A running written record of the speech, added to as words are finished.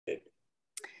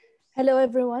Hello,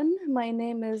 everyone. My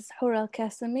name is Hour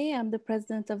Al-Qasimi. I'm the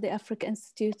president of the Africa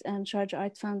Institute and Sharjah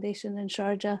Art Foundation in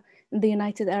Sharjah in the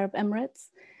United Arab Emirates.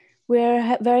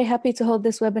 We're very happy to hold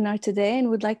this webinar today and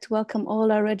would like to welcome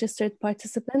all our registered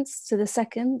participants to the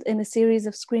second in a series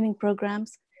of screening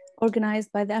programs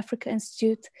organized by the Africa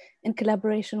Institute in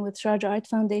collaboration with Sharjah Art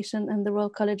Foundation and the Royal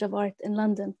College of Art in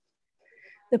London.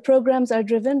 The programs are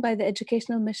driven by the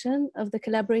educational mission of the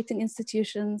collaborating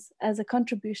institutions as a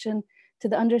contribution to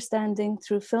the understanding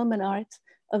through film and art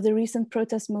of the recent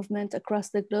protest movement across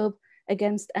the globe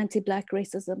against anti-Black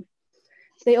racism.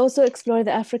 They also explore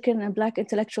the African and Black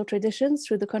intellectual traditions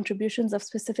through the contributions of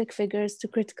specific figures to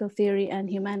critical theory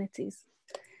and humanities.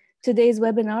 Today's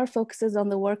webinar focuses on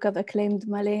the work of acclaimed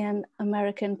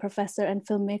Malian-American professor and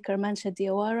filmmaker Manthia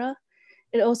Diawara.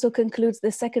 It also concludes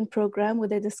the second program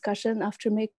with a discussion after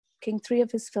making 3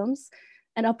 of his films: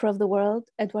 An Opera of the World,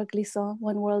 Édouard Glissant,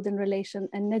 One World in Relation,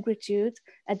 and Negritude,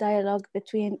 a dialogue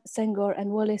between Senghor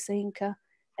and Wole Soyinka,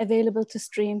 available to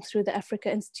stream through the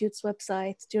Africa Institute's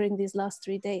website during these last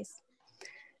 3 days.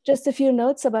 Just a few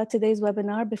notes about today's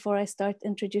webinar before I start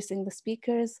introducing the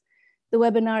speakers. The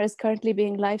webinar is currently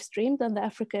being live streamed on the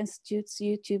Africa Institute's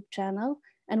YouTube channel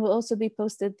and will also be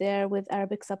posted there with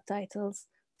Arabic subtitles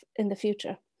in the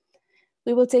future.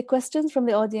 We will take questions from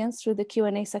the audience through the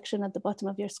Q&A section at the bottom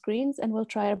of your screens, and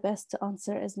we'll try our best to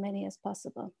answer as many as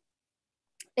possible.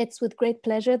 It's with great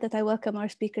pleasure that I welcome our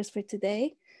speakers for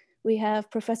today. We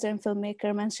have Professor and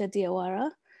filmmaker Manthia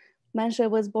Diawara. Manthia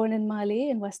was born in Mali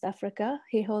in West Africa.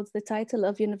 He holds the title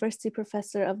of University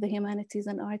Professor of the Humanities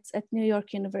and Arts at New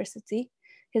York University.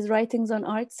 His writings on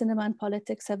art, cinema, and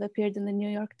politics have appeared in the New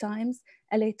York Times,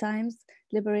 LA Times,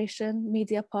 Liberation,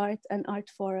 Mediapart, and Art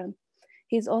Forum.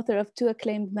 He's author of 2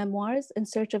 acclaimed memoirs, In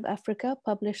Search of Africa,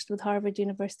 published with Harvard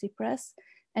University Press,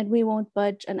 and We Won't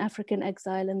Budge, An African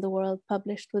Exile in the World,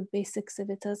 published with Basic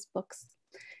Civitas Books.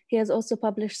 He has also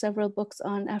published several books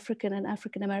on African and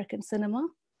African-American cinema.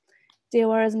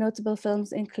 Diawara's notable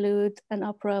films include An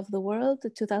Opera of the World,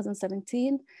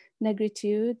 2017,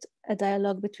 Negritude, a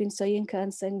dialogue between Soyinka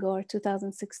and Senghor,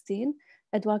 2016,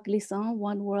 Édouard Glissant,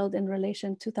 One World in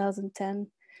Relation, 2010,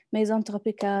 Maison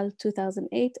Tropicale,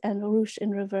 2008, and Rouge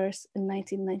in Reverse in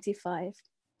 1995.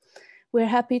 We're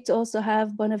happy to also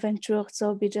have Bonaventure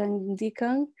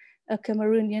Tsobijang-Ndikang, a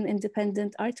Cameroonian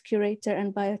independent art curator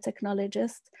and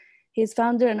biotechnologist. He is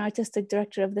founder and artistic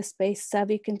director of the space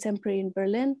Savvy Contemporary in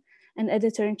Berlin, and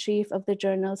editor-in-chief of the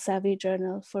journal Savvy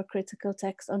Journal for critical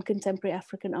texts on contemporary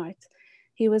African art.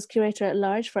 He was curator at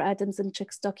large for Adams and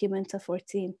Chick's Documenta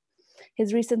 14.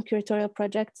 His recent curatorial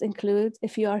projects include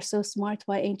If You Are So Smart,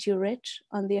 Why Ain't You Rich?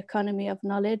 On the Economy of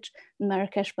Knowledge,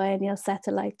 Marrakesh Biennial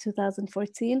Satellite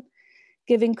 2014,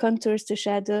 Giving Contours to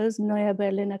Shadows, Neue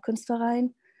Berliner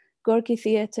Kunstverein, Gorky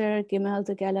Theater,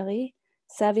 Gemälde Galerie,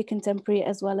 Savvy Contemporary,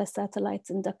 as well as satellites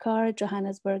in Dakar,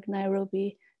 Johannesburg,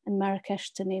 Nairobi, and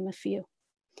Marrakesh, to name a few.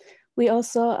 We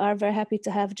also are very happy to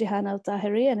have Jihan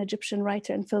Al-Tahiri, an Egyptian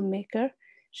writer and filmmaker.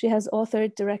 She has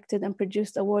authored, directed, and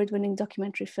produced award-winning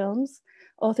documentary films,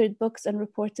 authored books, and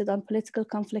reported on political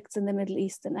conflicts in the Middle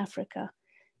East and Africa.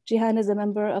 Jihan is a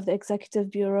member of the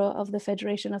Executive Bureau of the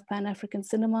Federation of Pan-African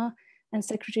Cinema and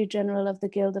Secretary General of the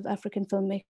Guild of African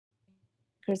Filmmakers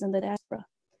in the Diaspora.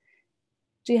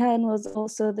 Jihan was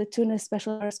also the Tunis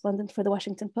special correspondent for the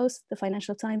Washington Post, the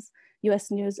Financial Times, US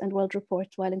News, and World Report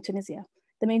while in Tunisia.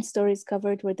 The main stories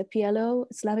covered were the PLO,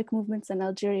 Islamic movements, and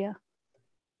Algeria.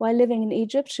 While living in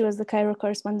Egypt, she was the Cairo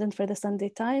correspondent for the Sunday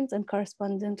Times and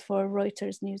correspondent for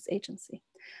Reuters news agency.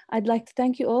 I'd like to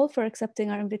thank you all for accepting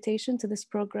our invitation to this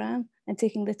program and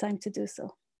taking the time to do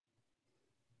so.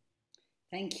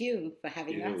 Thank you for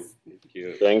having us. Thank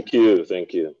you. Thank you.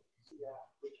 Thank you.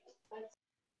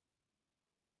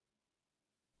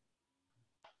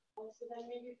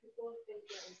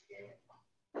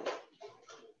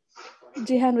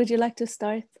 Jihan, would you like to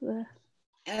start?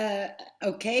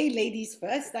 Okay, ladies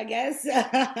first, I guess.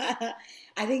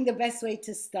 I think the best way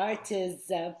to start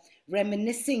is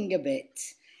reminiscing a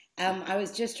bit. I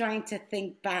was just trying to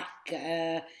think back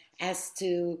as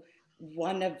to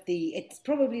one of the, it's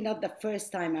probably not the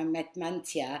first time I met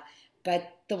Manthia,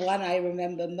 but the one I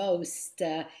remember most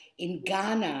in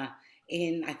Ghana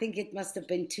in, I think it must have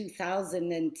been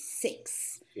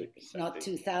 2006, not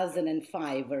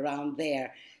 2005, around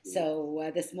there.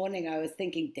 So this morning I was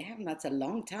thinking, damn, that's a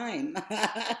long time.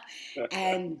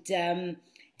 and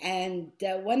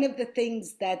one of the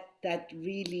things that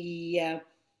really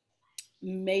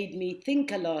made me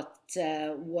think a lot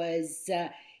was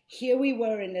here we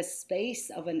were in a space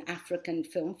of an African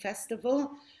film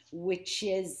festival, which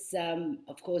is,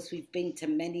 of course, we've been to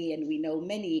many and we know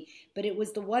many, but it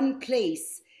was the one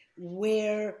place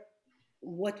where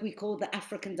what we call the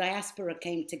African diaspora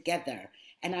came together.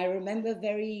 And I remember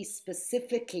very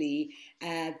specifically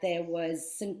there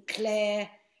was Sinclair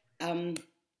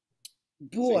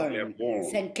Bourne,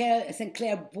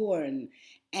 Sinclair Bourne,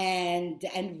 and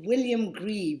William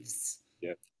Greaves,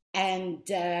 yeah. and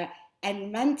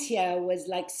Manthia was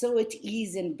like so at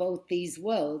ease in both these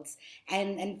worlds,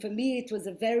 and for me it was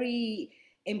a very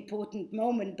important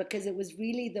moment because it was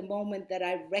really the moment that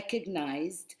I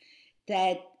recognized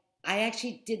that I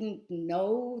actually didn't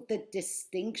know the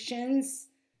distinctions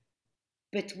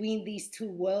between these two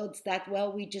worlds that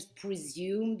well. We just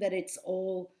presume that it's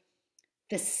all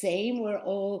the same. We're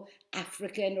all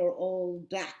African or all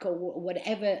Black or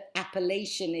whatever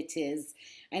appellation it is.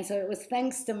 And so it was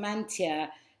thanks to Manthia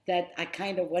that I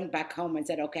kind of went back home and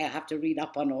said, okay, I have to read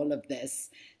up on all of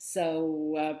this.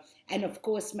 So, and of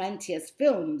course, Manthia's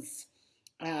films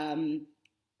have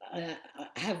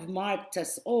marked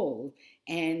us all.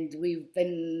 And we've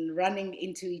been running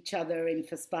into each other in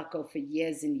FESPACO for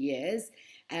years and years.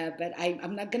 But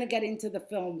I'm not going to get into the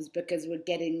films because we're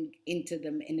getting into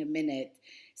them in a minute.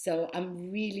 So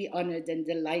I'm really honored and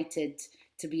delighted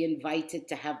to be invited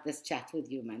to have this chat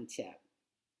with you, Manthia.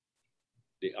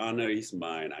 The honor is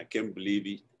mine. I can't believe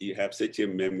you have such a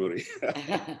memory.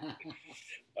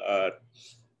 I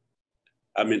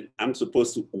mean, I'm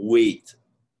supposed to wait.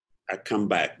 I come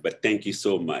back, but thank you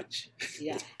so much.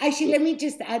 Yeah. Actually, let me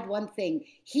just add one thing.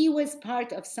 He was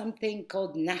part of something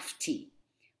called NAFTI,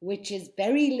 which is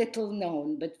very little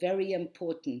known, but very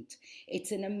important.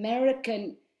 It's an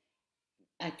American,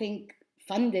 I think,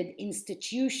 funded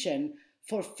institution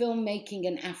for filmmaking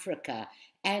in Africa.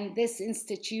 And this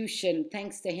institution,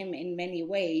 thanks to him in many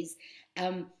ways,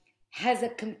 has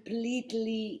a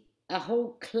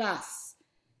whole class,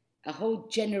 a whole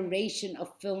generation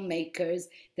of filmmakers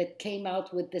that came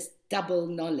out with this double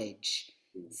knowledge.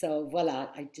 So voila,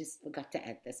 I just forgot to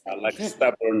add this. I like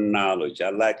stubborn knowledge.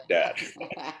 I like that.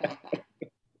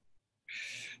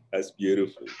 That's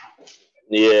beautiful.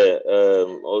 Yeah,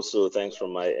 also thanks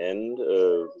from my end.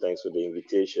 Thanks for the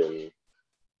invitation.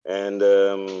 And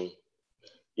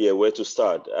yeah, where to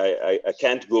start? I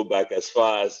can't go back as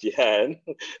far as Jihan,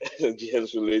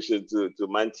 Jihan's relation to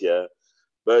Manthia.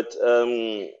 But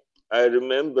I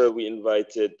remember we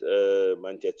invited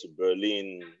Manthia to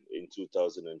Berlin in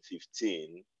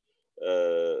 2015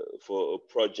 for a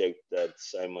project that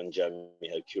Simon Jami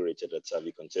had curated at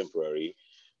Savvy Contemporary.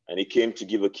 And he came to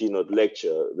give a keynote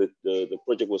lecture. The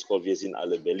project was called Wir sind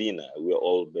alle Berliner. We're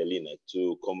all Berliner,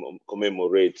 to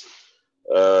commemorate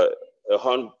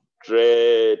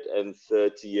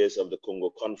 130 years of the Congo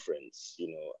Conference, you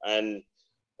know. And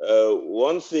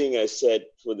one thing I said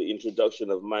for the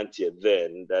introduction of Manthia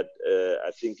then that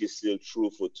I think is still true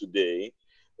for today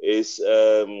is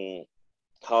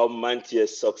how Manthia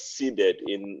succeeded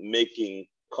in making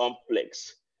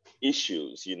complex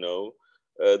issues, you know.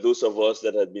 Those of us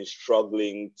that had been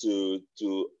struggling to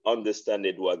understand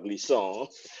Édouard Glissant,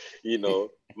 you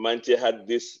know, Manthia had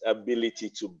this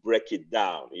ability to break it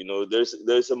down. You know,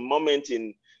 there's a moment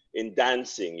in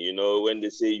dancing, you know, when they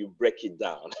say you break it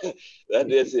down.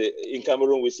 In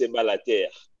Cameroon we say balater,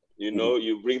 you know,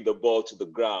 you bring the ball to the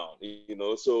ground, you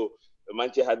know. So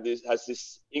Manthia has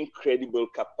this incredible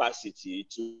capacity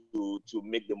to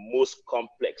make the most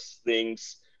complex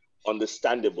things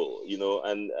understandable, you know,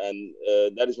 and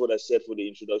that is what I said for the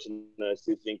introduction, and I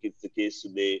still think it's the case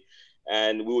today.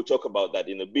 And we will talk about that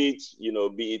in a bit, you know,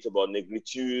 be it about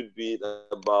negritude, be it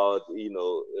about, you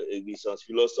know, Glissant's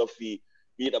philosophy,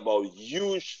 be it about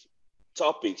huge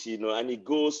topics, you know, and it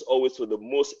goes always for the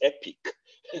most epic.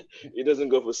 It doesn't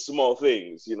go for small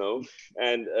things, you know,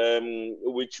 and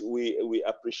which we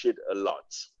appreciate a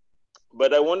lot.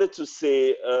 But I wanted to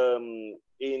say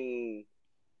in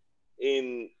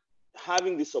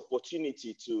having this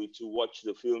opportunity to watch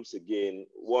the films again,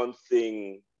 one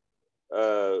thing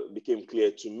became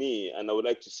clear to me, and I would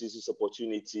like to seize this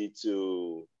opportunity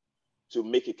to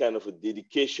make a kind of a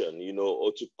dedication, you know,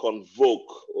 or to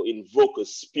convoke or invoke a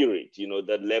spirit, you know,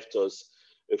 that left us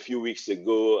a few weeks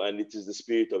ago, and it is the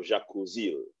spirit of Jacques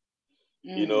Ozil.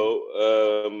 You know,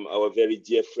 our very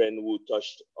dear friend who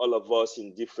touched all of us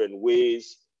in different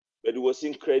ways, but it was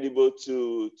incredible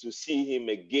to see him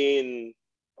again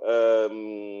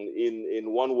in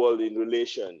One World in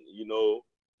Relation, you know,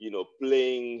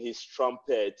 playing his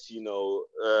trumpet, you know,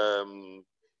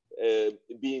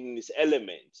 being in his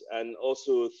element, and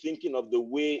also thinking of the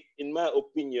way, in my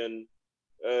opinion,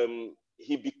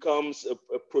 he becomes a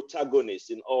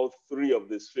protagonist in all three of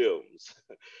these films.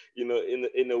 You know,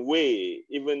 in a way,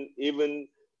 even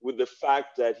with the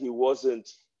fact that he wasn't,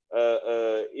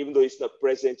 even though he's not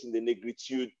present in the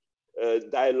negritude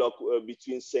dialogue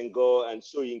between Senghor and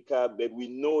Soyinka, but we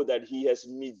know that he has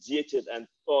mediated and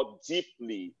thought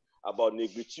deeply about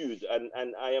negritude.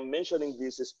 And I am mentioning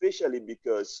this especially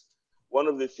because one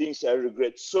of the things I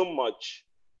regret so much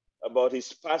about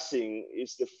his passing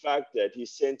is the fact that he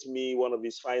sent me one of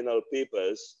his final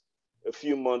papers a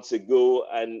few months ago,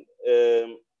 and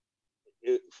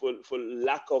for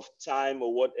lack of time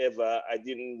or whatever, I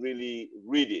didn't really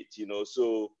read it, you know.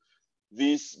 So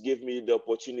this gave me the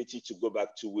opportunity to go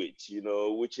back to it, you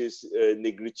know, which is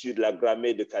Negritude, la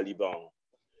grammaire de Caliban,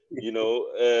 you know,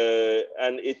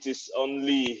 and it is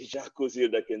only Jacques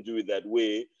Ozil that can do it that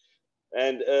way.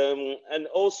 And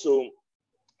also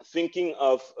thinking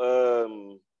of,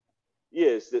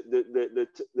 yes,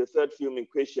 the third film in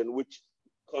question, which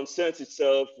concerns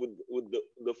itself with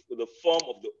the form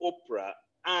of the opera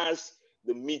as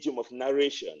the medium of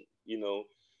narration, you know.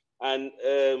 And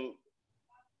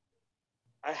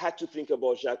I had to think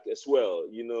about Jacques as well,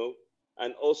 you know.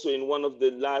 And also in one of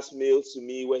the last mails to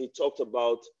me where he talked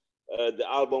about the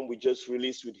album we just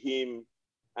released with him,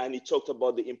 and he talked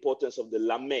about the importance of the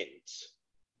lament,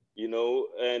 you know.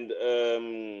 And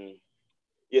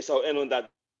yes, I'll end on that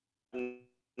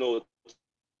note.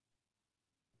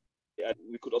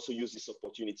 We could also use this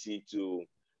opportunity to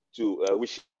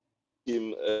wish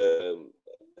him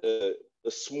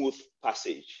a smooth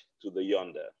passage to the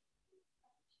yonder.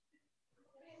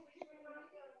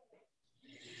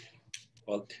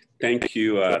 Well, thank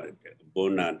you,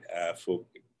 Bonad, for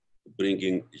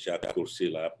bringing Jacques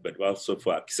Ozil up, but also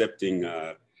for accepting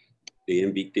the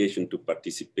invitation to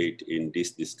participate in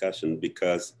this discussion,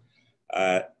 because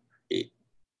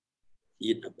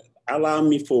allow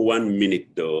me for 1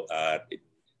 minute though,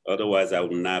 otherwise I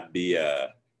will not be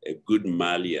a good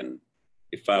Malian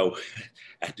if I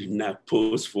do not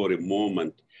pause for a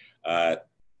moment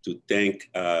to thank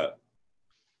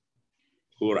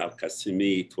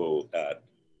Al-Qasimi for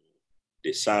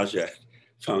the Sharjah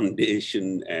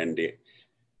Foundation and the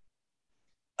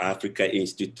Africa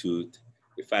Institute.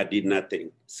 If I did not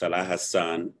thank Salah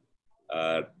Hassan,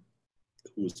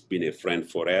 who's been a friend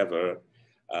forever,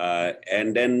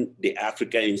 and then the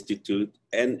Africa Institute,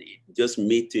 and just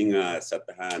meeting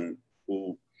Satahan,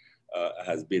 who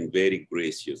has been very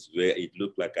gracious. It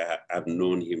looked like I've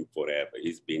known him forever.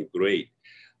 He's been great.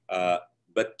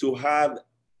 But to have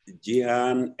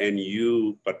Jihan and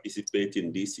you participate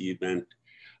in this event,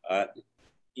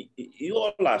 you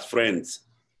all are friends.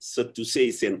 So to say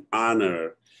it's an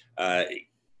honor,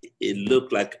 it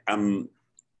looked like I'm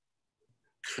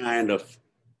kind of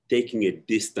taking a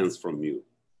distance from you.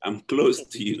 I'm close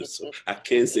to you, so I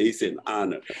can't say it's an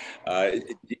honor.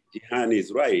 Jihan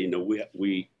is right, you know,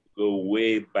 we go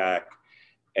way back,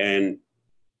 and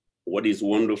what is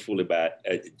wonderful about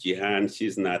Jihan,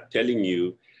 she's not telling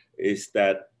you, is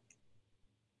that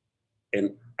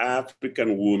an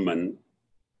African woman,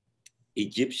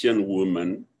 Egyptian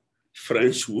woman,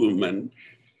 French woman,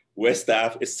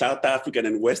 South African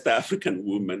and West African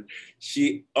woman,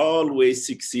 she always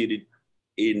succeeded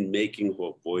in making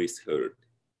her voice heard,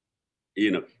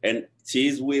 you know, and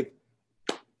she's with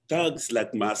thugs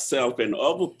like myself and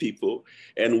other people,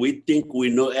 and we think we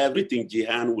know everything.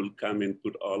 Jihan will come and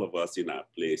put all of us in our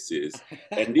places.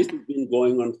 And this has been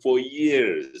going on for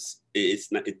years.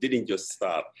 It didn't just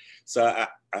start. So I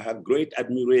have great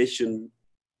admiration,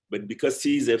 but because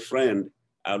she's a friend,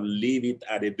 I'll leave it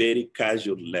at a very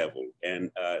casual level.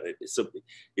 And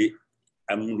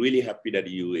I'm really happy that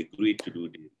you agreed to do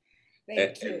this.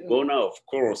 Thank you. Bona, of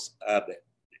course,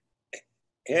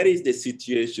 here is the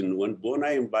situation. When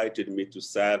Bona invited me to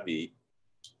Savi,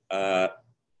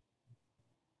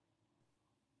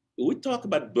 we talk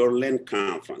about Berlin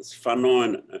Conference,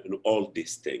 Fanon, and all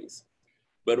these things.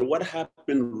 But what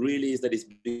happened really is that it's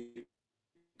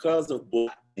because of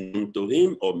Bona to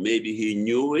him, or maybe he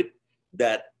knew it,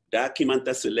 that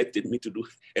Documenta selected me to do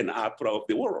an opera of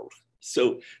the world.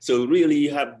 So really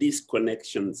you have these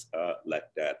connections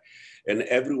like that. And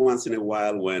every once in a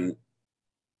while when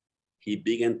he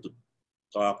began to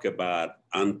talk about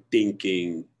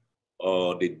unthinking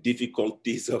or the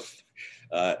difficulties of,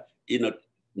 you know,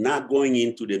 not going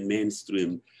into the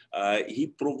mainstream, he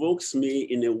provokes me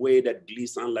in a way that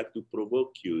Glissant like to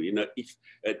provoke you. You know, if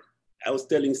I was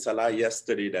telling Salah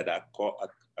yesterday that I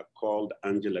called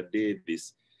Angela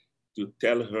Davis to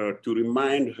tell her, to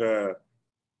remind her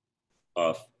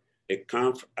of a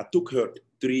conference. I took her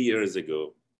 3 years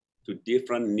ago to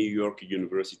different New York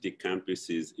University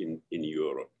campuses in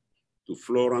Europe, to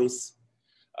Florence,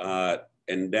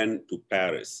 and then to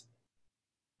Paris.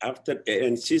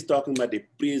 And she's talking about the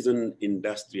prison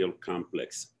industrial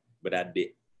complex. But at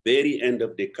the very end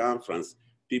of the conference,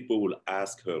 people will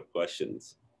ask her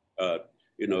questions.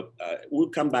 we'll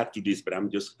come back to this, but I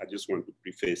just want to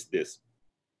preface this.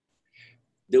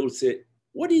 They will say,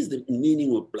 what is the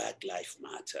meaning of Black Lives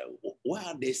Matter? Why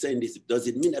are they saying this? Does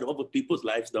it mean that other people's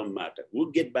lives don't matter?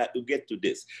 We'll get to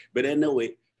this. But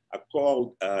anyway, I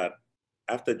called,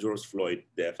 after George Floyd's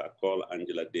death, I called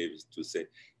Angela Davis to say,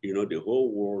 the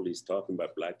whole world is talking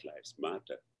about Black Lives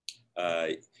Matter.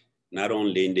 Not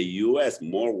only in the US,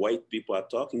 more white people are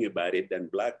talking about it than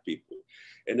Black people.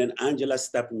 And then Angela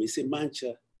stopped me and said,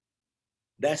 Manthia,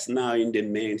 that's now in the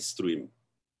mainstream.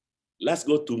 Let's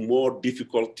go to more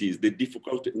difficulties.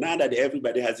 Now that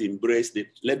everybody has embraced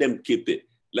it, let them keep it.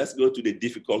 Let's go to the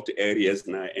difficult areas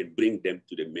now and bring them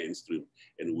to the mainstream,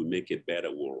 and we make a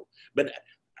better world. But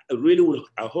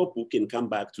I hope we can come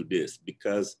back to this,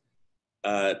 because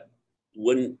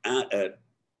when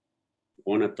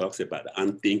Ona talks about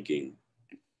unthinking,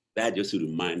 that just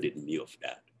reminded me of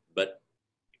that. But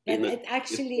it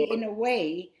actually, in a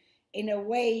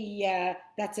way,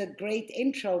 that's a great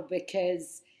intro,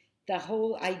 because the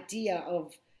whole idea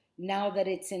of, now that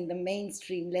it's in the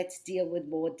mainstream, let's deal with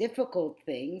more difficult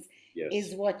things, yes,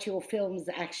 is what your films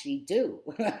actually do.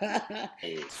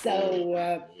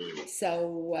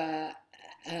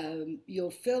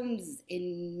 Your films,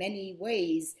 in many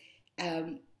ways,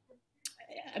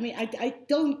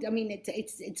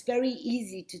 it's very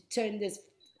easy to turn this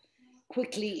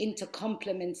quickly into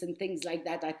compliments and things like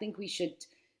that. I think we should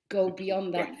go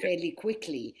beyond that fairly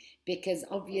quickly, because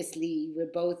obviously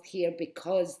we're both here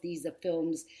because these are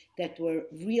films that were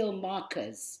real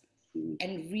markers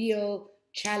and real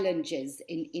challenges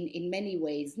in many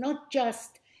ways, not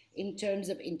just in terms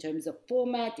of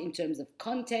format, in terms of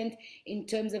content, in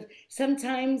terms of,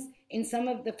 sometimes in some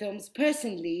of the films,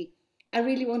 personally, I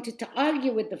really wanted to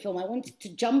argue with the film. I wanted to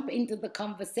jump into the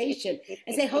conversation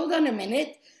and say, hold on a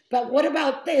minute, but what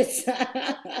about this?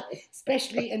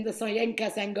 Especially in the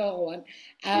Soyinka Senghor one.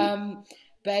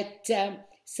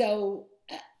 So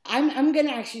I'm going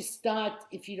to actually start,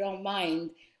 if you don't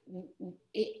mind,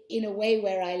 in a way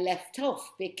where I left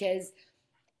off, because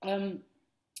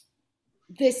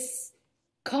this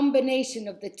combination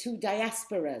of the two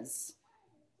diasporas,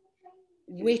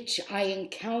 which I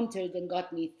encountered and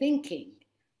got me thinking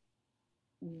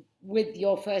with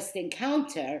your first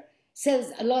encounter,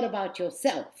 says a lot about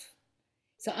yourself.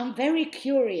 So I'm very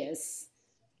curious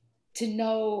to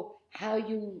know how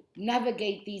you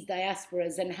navigate these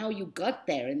diasporas and how you got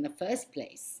there in the first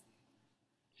place.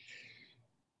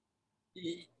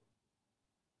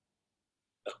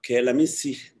 Okay, let me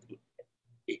see.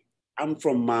 I'm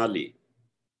from Mali.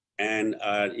 And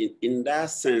in that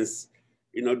sense,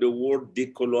 the word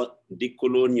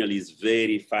decolonial is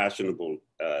very fashionable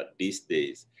these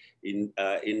days. In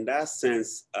that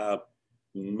sense,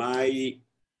 my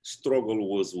struggle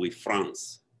was with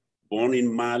France. Born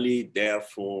in Mali,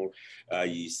 therefore,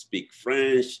 you speak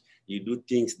French, you do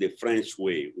things the French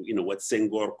way, what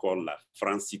Senghor called la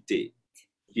francité.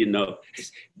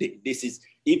 This is,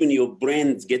 even your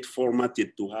brains get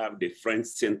formatted to have the French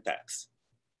syntax.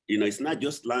 It's not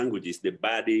just language, it's the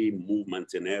body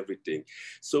movements and everything.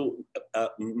 So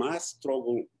my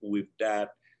struggle with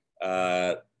that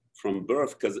from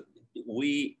birth, because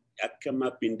I came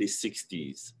up in the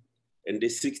 60s. And the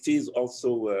 60s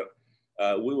also,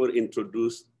 we were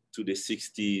introduced to the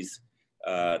 60s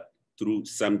through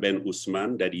Sam Ben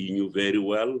Ousmane, that he knew very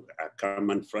well, a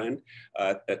common friend,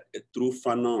 through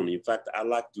Fanon. In fact, I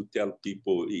like to tell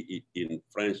people in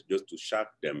French, just to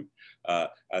shock them,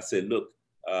 I say, look,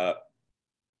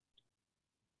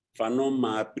 Fanon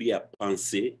m'a appris à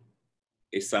penser,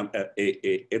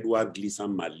 et Édouard Glissant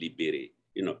m'a libéré.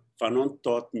 Fanon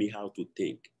taught me how to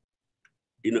think.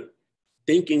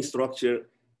 Thinking structure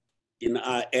in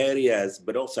our areas,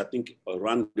 but also I think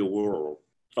around the world.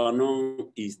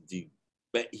 Fanon is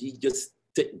he just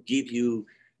give you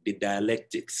the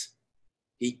dialectics,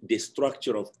 the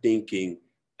structure of thinking,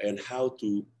 and how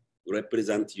to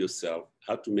represent yourself,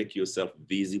 how to make yourself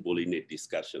visible in a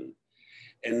discussion.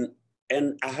 And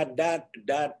I had that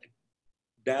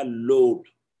load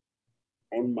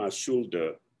on my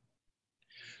shoulder,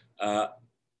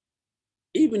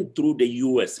 even through the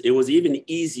US. It was even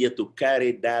easier to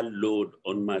carry that load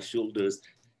on my shoulders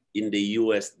in the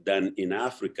US than in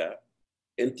Africa,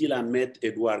 until I met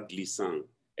Édouard Glissant.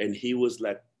 And he was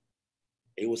like,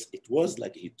 it was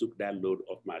like he took that load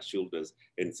off my shoulders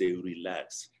and said,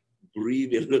 relax,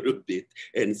 breathe a little bit,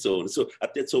 and so on. So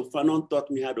Fanon taught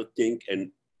me how to think,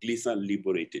 and Glissant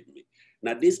liberated me.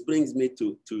 Now this brings me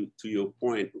to your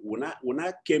point. When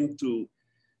I came to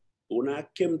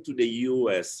the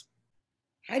US.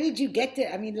 How did you get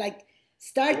there? I mean,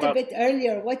 start a bit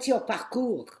earlier. What's your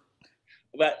parcours?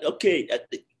 Well, okay,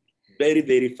 very,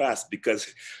 very fast because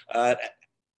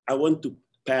I went to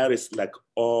Paris like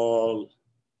all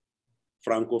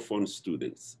Francophone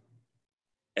students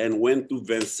and went to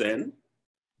Vincennes,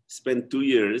 spent 2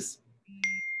 years,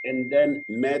 and then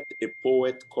met a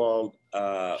poet called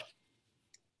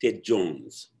Ted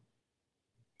Jones.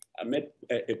 I met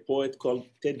a poet called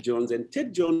Ted Jones, and Ted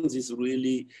Jones is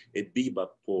really a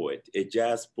bebop poet, a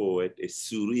jazz poet, a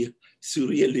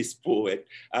surrealist poet,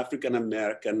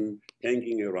 African-American,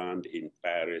 hanging around in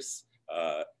Paris,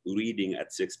 reading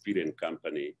at Shakespeare and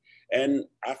Company. And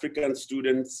African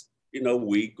students, you know,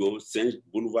 we go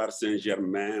Boulevard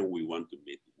Saint-Germain, we want to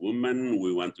meet women,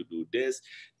 we want to do this,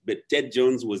 but Ted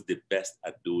Jones was the best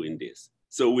at doing this.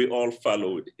 So we all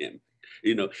followed him.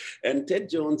 You know, and Ted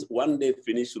Jones one day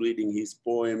finished reading his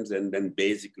poems and then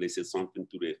basically said something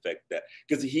to the effect that,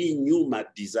 because he knew my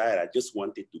desire, I just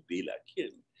wanted to be like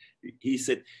him. He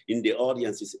said in the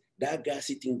audience, he said, that guy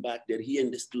sitting back there, he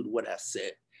understood what I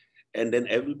said. And then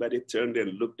everybody turned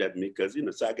and looked at me because, you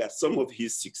know, so I got some of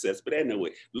his success. But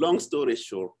anyway, long story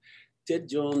short, Ted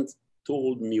Jones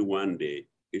told me one day,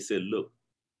 he said, look,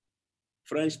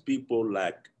 French people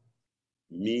like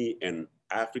me and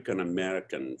African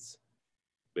Americans,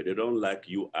 but they don't like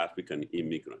you African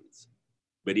immigrants.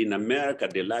 But in America,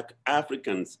 they like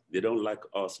Africans, they don't like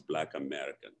us Black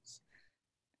Americans.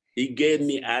 He gave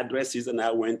me addresses and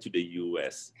I went to the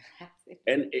US.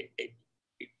 And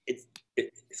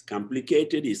it's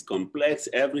complicated, it's complex,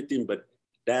 everything, but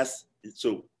that's,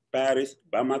 so Paris,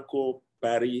 Bamako,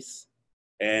 Paris,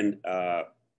 and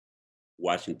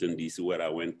Washington, DC, where I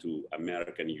went to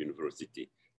American University.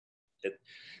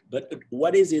 But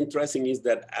what is interesting is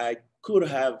that I could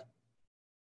have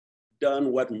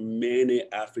done what many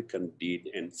Africans did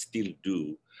and still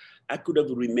do. I could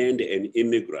have remained an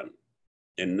immigrant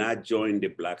and not joined the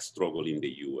Black struggle in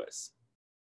the US.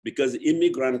 Because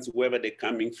immigrants, whether they're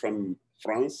coming from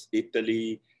France,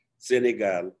 Italy,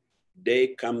 Senegal, they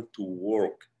come to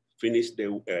work, finish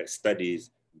their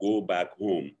studies, go back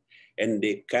home, and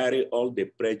they carry all the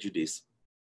prejudice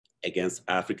against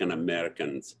African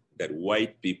Americans that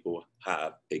white people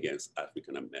have against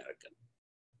African American.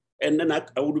 And then I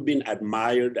would have been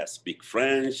admired, I speak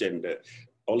French and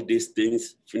all these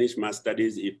things, finish my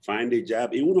studies, find a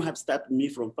job. It wouldn't have stopped me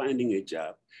from finding a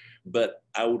job, but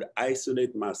I would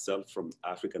isolate myself from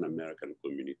African American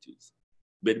communities.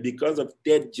 But because of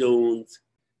Ted Jones,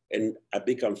 and I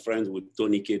become friends with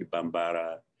Tony Cade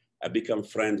Bambara, I become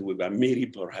friends with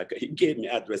Amiri Baraka. He gave me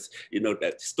address, you know,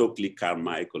 that Stokely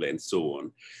Carmichael and so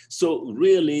on. So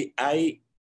really,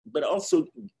 but also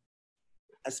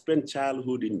I spent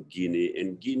childhood in Guinea,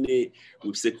 and Guinea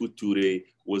with Sekou Touré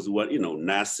was one, you know,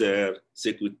 Nasser,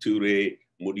 Sekou Touré,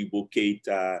 Modibo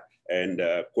Keita, and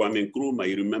Kwame Nkrumah.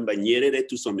 You remember Nyerere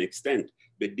to some extent,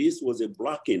 but this was a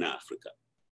bloc in Africa.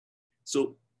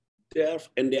 So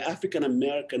and the African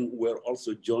American were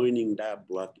also joining that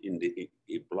bloc in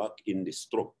the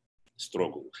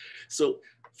struggle. So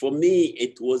for me,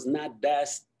 it was not that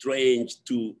strange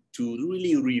to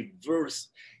really reverse.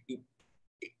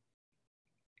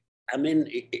 I mean,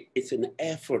 it's an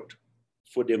effort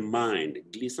for the mind.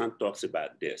 Glissant talks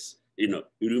about this. You know,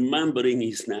 remembering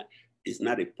is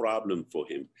not a problem for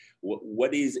him.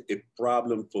 What is a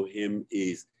problem for him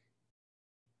is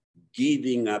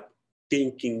giving up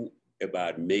thinking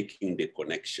about making the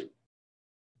connection,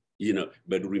 you know,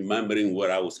 but remembering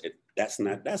where I was at, that's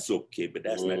okay, but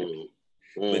that's not it.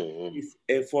 But it's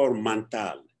effort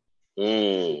mental.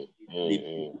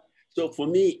 So for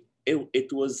me,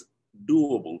 it was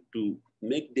doable to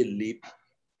make the leap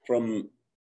from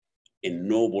a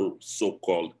noble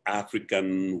so-called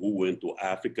African who went to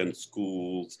African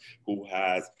schools, who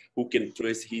can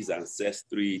trace his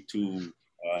ancestry to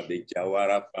the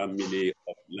Diawara family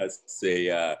of, let's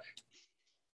say,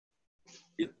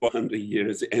 400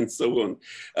 years and so on.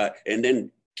 And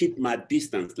then keep my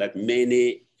distance like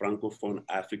many Francophone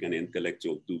African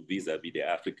intellectuals do vis-a-vis the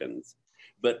Africans.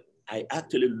 But I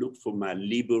actually look for my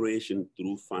liberation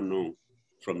through Fanon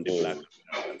from the Black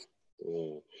Americans.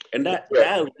 And that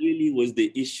really was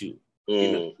the issue.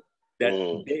 You know, that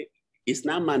it's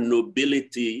not my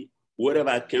nobility, wherever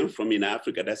I came from in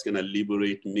Africa, that's gonna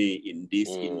liberate me in this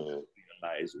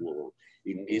industrialized world,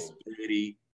 in this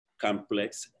very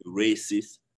complex,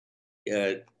 racist,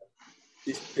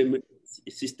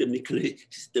 systematically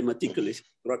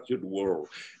structured world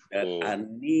that I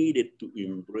needed to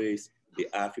embrace the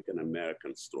African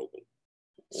American struggle.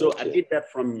 So I did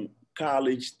that from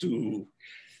college to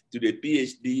the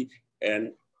PhD,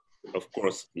 and of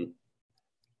course,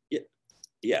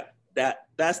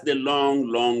 that's the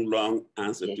long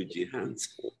answer to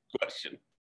Jihan's question.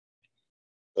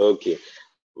 Okay.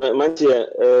 Manthia,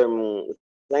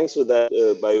 thanks for that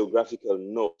biographical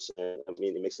note. I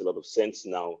mean, it makes a lot of sense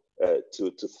now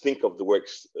to think of the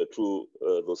works through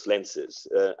those lenses.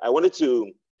 I wanted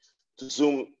to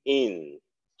zoom in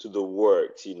to the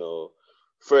works, you know,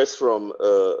 first from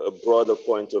a broader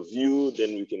point of view,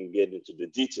 then we can get into the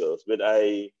details. But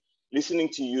listening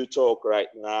to you talk right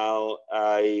now,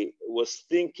 I was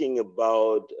thinking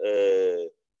about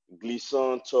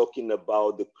Glissant talking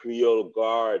about the Creole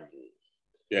garden.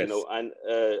 Yes. You know, and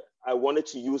I wanted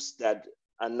to use that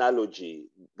analogy,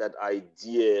 that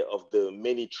idea of the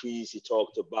many trees he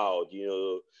talked about, you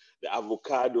know, the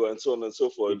avocado and so on and so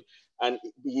forth, and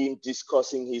him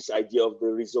discussing his idea of the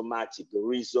rhizomatic, the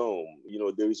rhizome, you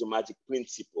know, the rhizomatic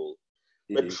principle.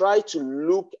 But try to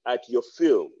look at your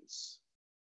films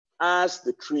as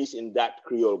the trees in that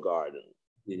Creole garden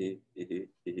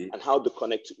and how they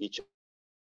connect to each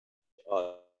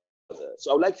other.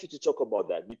 So I would like you to talk about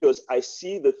that, because I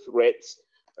see the threads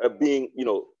being, you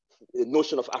know, the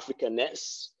notion of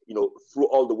Africanness, you know, through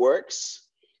all the works,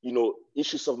 you know,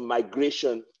 issues of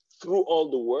migration through all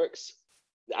the works,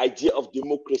 the idea of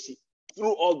democracy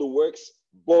through all the works,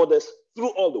 borders through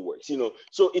all the works, you know.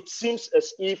 So it seems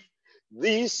as if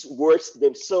these works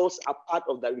themselves are part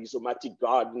of that rhizomatic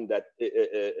garden that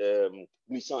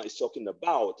Glissant is talking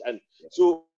about. And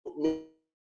so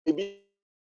maybe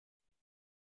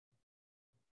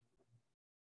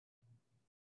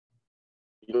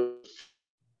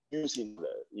using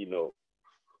the, you know.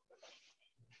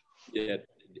 Yeah,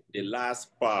 the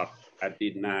last part I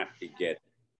did not get,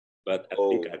 but I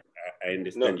think I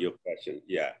understand your question.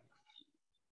 Yeah.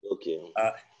 Okay.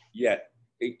 Yeah.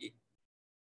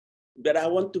 But I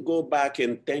want to go back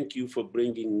and thank you for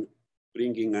bringing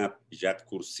up Jacques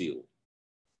Courcil.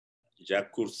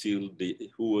 Jacques Courcil,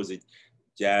 who was a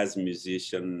jazz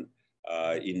musician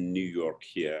in New York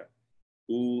here,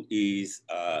 who is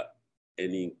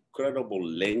an incredible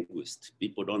linguist.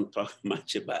 People don't talk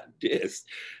much about this.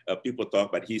 People talk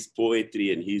about his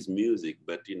poetry and his music,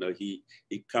 but you know, he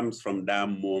comes from that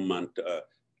moment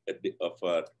of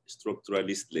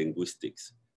structuralist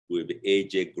linguistics with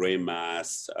A.J.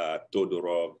 Greimas,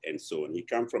 Todorov, and so on. He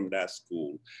comes from that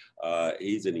school.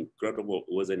 Was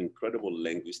an incredible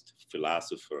linguist,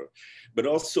 philosopher, but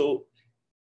also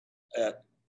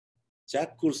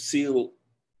Jacques Courcil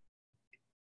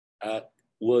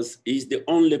is the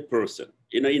only person,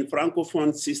 you know, in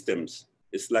Francophone systems,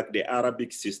 it's like the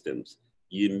Arabic systems,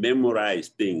 you memorize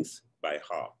things by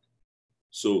heart.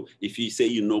 So if you say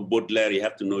you know Baudelaire, you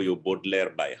have to know your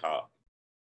Baudelaire by heart.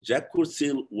 Jacques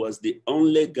Courcil was the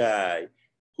only guy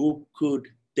who could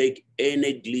take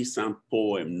any Glissant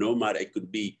poem, no matter, it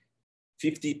could be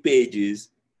 50 pages,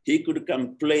 he could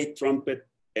come play trumpet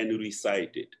and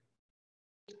recite it.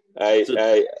 I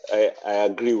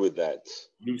agree with that.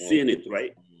 You've seen it,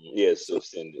 right? Yes, I've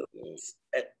seen it.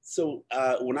 Yeah. So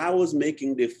when I was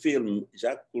making the film,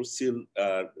 Jacques Courcil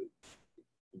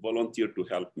volunteered to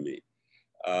help me.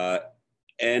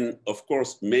 And of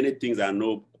course, many things I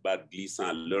know about Glissant,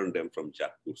 I learned them from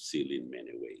Jacques Courcil in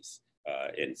many ways.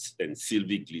 And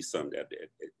Sylvie Glissant,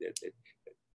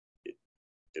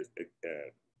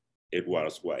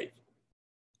 Édouard's wife.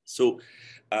 So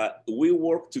we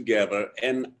worked together,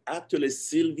 and actually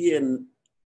Sylvie and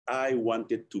I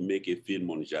wanted to make a film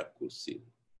on Jacques Courcil.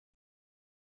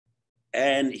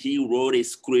 And he wrote a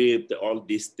script, all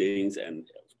these things, and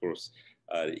of course,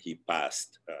 he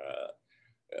passed.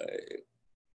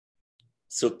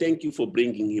 So thank you for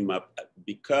bringing him up,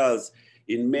 because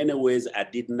in many ways, I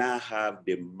did not have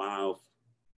the mouth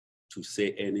to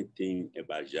say anything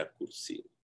about Jacques Courcil.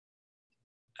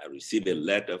 I received a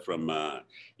letter from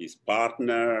his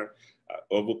partner,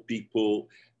 other people,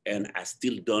 and I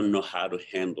still don't know how to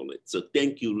handle it. So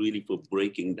thank you really for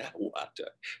breaking that water.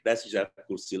 That's Jacques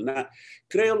Courcil. Now,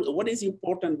 Creole, what is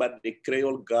important about the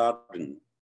Creole garden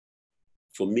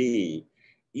for me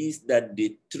is that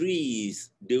the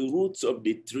trees, the roots of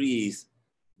the trees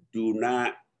do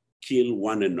not kill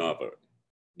one another.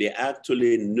 They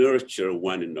actually nurture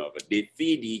one another. They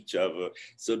feed each other,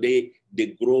 so they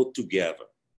grow together.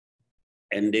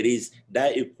 And there is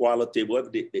that equality,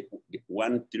 what the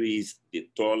one tree is the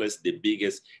tallest, the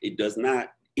biggest, it does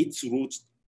not, its roots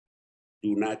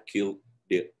do not kill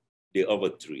the other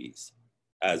trees,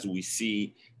 as we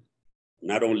see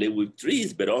not only with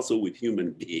trees, but also with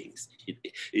human beings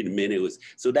in many ways.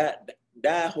 So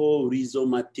that whole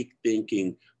rhizomatic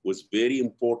thinking was very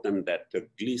important that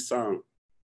Glissant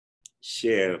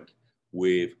shared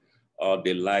with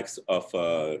the likes of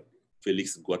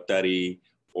Félix Guattari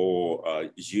or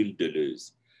Gilles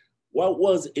Deleuze. What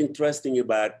was interesting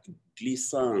about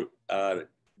Glissant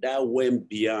that went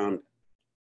beyond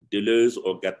Deleuze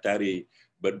or Guattari,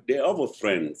 but there are other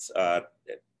friends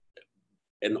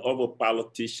and other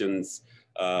politicians,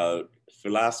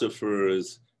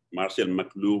 philosophers, Marshall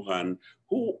McLuhan,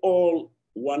 who all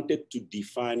wanted to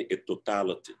define a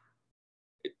totality.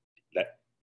 That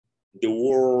the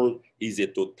world is a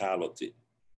totality.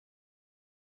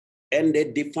 And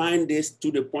they define this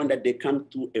to the point that they come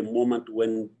to a moment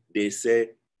when they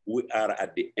say, we are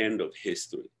at the end of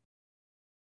history.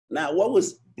 Now, what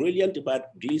was brilliant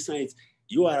about Glissant is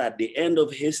you are at the end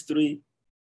of history,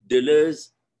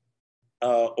 Deleuze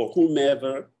or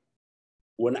whomever,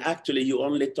 when actually you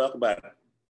only talk about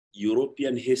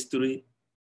European history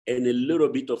and a little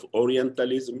bit of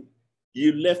Orientalism.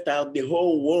 You left out the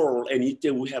whole world and you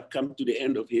say we have come to the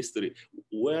end of history.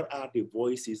 Where are the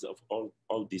voices of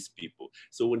all these people?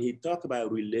 So when he talks about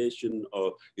relation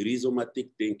or rhizomatic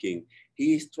thinking,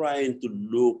 he's trying to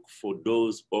look for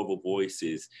those other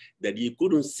voices that you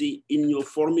couldn't see in your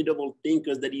formidable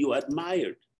thinkers that you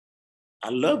admired. I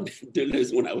loved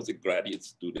Deleuze when I was a graduate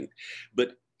student,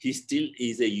 but he still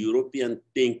is a European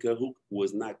thinker who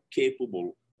was not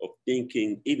capable of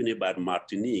thinking even about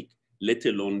Martinique, let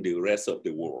alone the rest of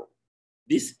the world.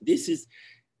 This is,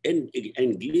 and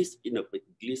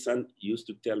Glissant used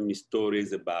to tell me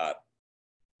stories about,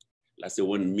 let's say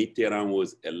when Mitterrand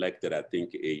was elected, I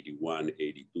think 81,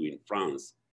 82 in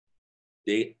France,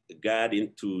 they got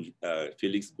into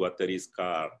Félix Guattari's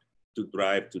car to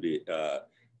drive to the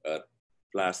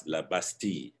Place de la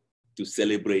Bastille to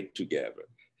celebrate together.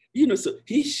 You know, so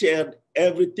he shared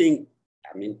everything.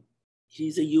 I mean,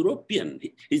 he's a European,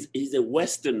 he's a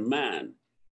Western man,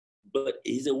 but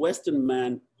he's a Western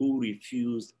man who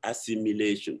refused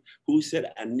assimilation, who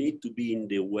said, I need to be in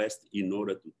the West in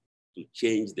order to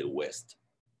change the West.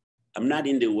 I'm not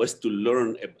in the West to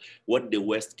learn what the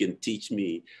West can teach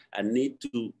me. I need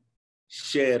to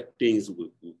share things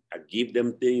I give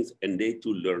them things and they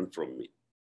too learn from me.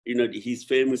 You know, his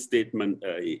famous statement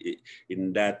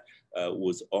in that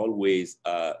was always,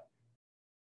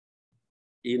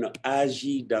 you know,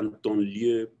 agis dans ton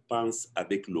lieu, pense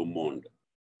avec le monde.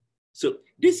 So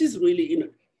this is really, you know,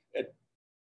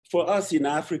 for us in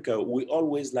Africa, we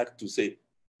always like to say,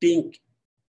 think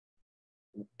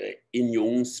in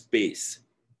your own space.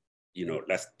 You know,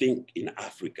 let's think in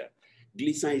Africa.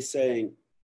 Glissant is saying,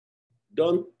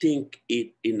 don't think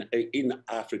it in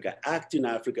Africa, act in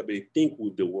Africa, but think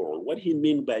with the world. What he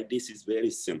means by this is very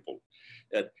simple.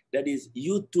 That is,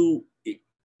 you too,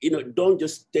 you know, don't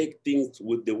just take things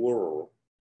with the world.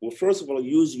 Well, first of all,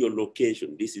 use your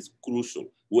location. This is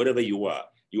crucial, wherever you are.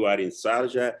 You are in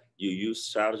Sharjah, you use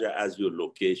Sharjah as your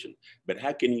location. But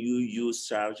how can you use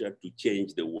Sharjah to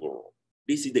change the world?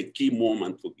 This is the key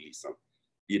moment for Glissant.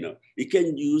 You know, you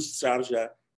can use Sharjah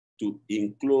to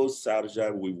enclose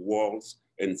Sharjah with walls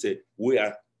and say, we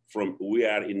are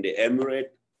in the Emirate,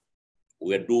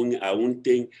 we're doing our own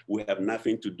thing, we have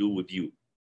nothing to do with you.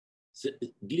 So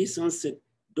Glissant said,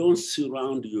 don't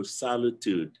surround your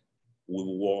solitude with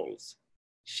walls.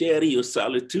 Share your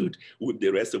solitude with the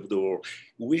rest of the world.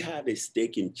 We have a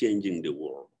stake in changing the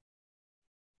world.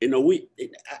 You know, we,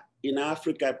 in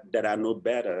Africa that I know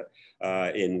better,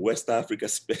 in West Africa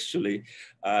especially,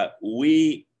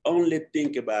 we only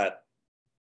think about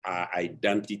our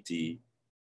identity,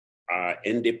 our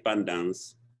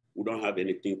independence. We don't have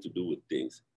anything to do with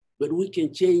things, but we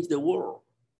can change the world.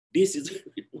 This is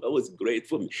what was great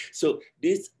for me. So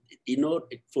this, you know,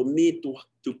 for me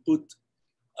to put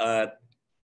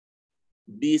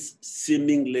these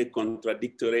seemingly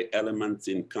contradictory elements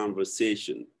in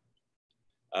conversation,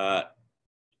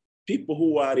 people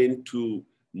who are into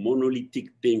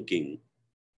monolithic thinking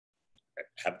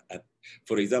have,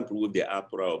 for example, with the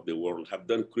opera of the world, have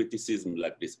done criticism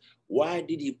like this. Why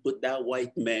did you put that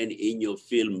white man in your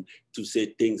film to say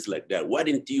things like that? Why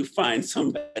didn't you find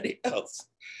somebody else?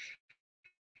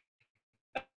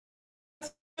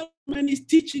 Man is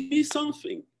teaching me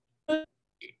something.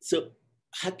 So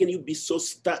how can you be so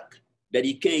stuck that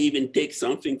you can't even take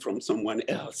something from someone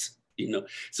else? You know,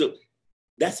 so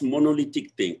that's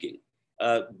monolithic thinking.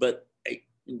 But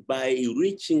by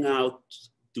reaching out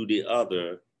to the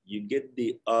other, you get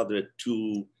the other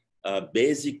to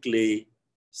basically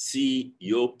see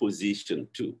your position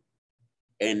too.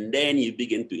 And then you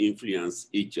begin to influence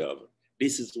each other.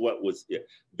 This is what was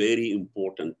very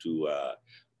important to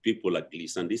people like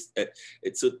Glissant. This,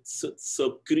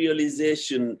 so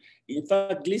creolization. In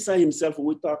fact, Glissant himself,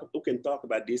 we can talk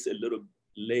about this a little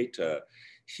later.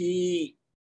 He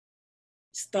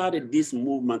started this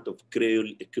movement of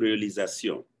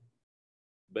creolization,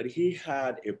 but he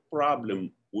had a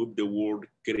problem with the word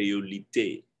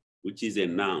créolité, which is a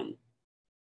noun,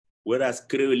 whereas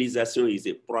creolization is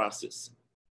a process.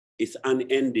 it's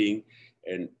unending,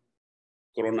 and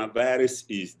coronavirus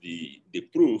is the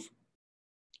proof.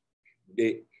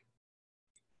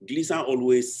 Glissant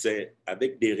always say,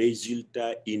 avec des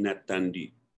résultats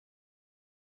inattendus.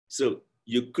 So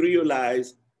you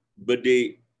creolize, but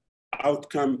the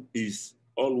outcome is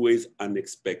always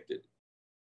unexpected.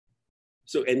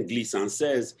 So, and Glissant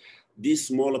says, these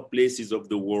smaller places of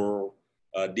the world,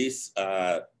 these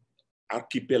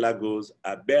archipelagos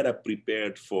are better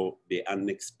prepared for the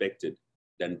unexpected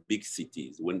than big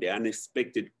cities. When the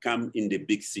unexpected come in the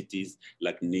big cities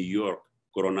like New York,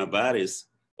 coronavirus,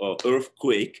 or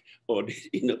earthquake, or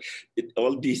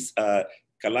all these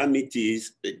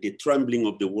calamities, the trembling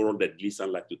of the world that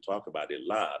Glissant like to talk about a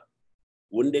lot.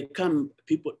 When they come,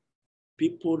 people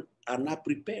are not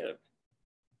prepared.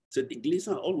 So the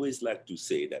Glissant always like to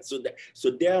say that.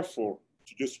 So therefore,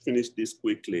 to just finish this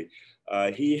quickly,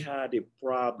 he had a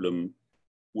problem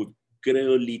with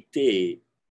créolité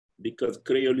because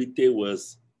créolité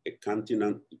was a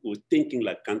continent, was thinking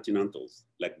like continentals,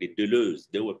 like the Deleuze.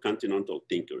 They were continental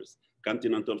thinkers,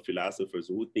 continental philosophers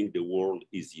who think the world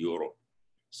is Europe.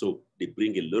 So they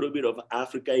bring a little bit of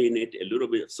Africa in it, a little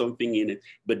bit of something in it,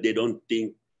 but they don't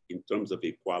think in terms of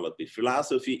equality.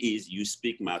 Philosophy is you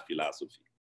speak my philosophy.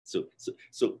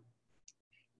 So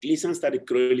Glissant started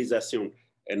creolisation,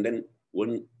 and then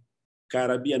when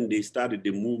Caribbean, they started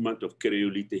the movement of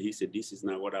creolite, he said, this is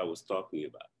not what I was talking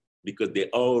about, because they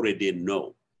already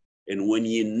know. And when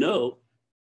you know,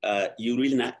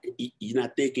 you're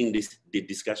not taking the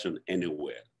discussion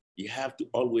anywhere. You have to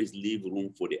always leave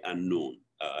room for the unknown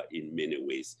in many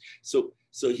ways. So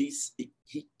he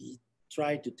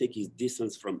tried to take his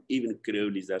distance from even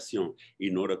creolisation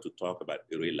in order to talk about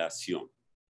relation.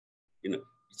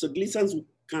 So Glissant's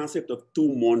concept of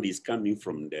tout monde is coming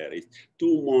from there.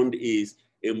 Tout monde is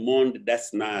a monde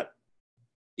that's not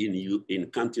in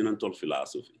continental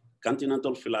philosophy.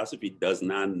 Continental philosophy does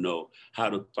not know how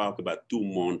to talk about tout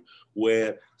monde,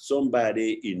 where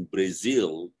somebody in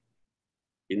Brazil,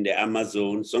 in the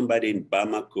Amazon, somebody in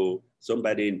Bamako,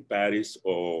 somebody in Paris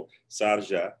or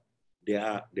Sharjah,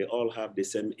 they all have the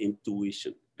same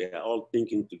intuition. They are all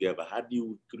thinking together. How do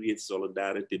you create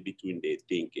solidarity between their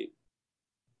thinking?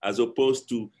 As opposed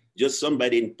to just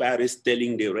somebody in Paris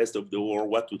telling the rest of the world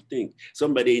what to think.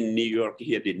 Somebody in New York,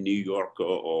 here, the New York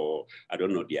or I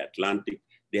don't know, the Atlantic,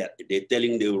 they're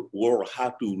telling the world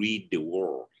how to read the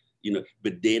world,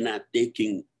 but they're not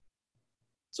taking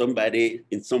somebody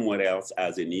in somewhere else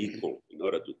as an equal in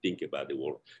order to think about the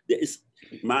world. There is,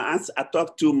 my answer, I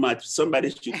talk too much. Somebody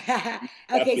should.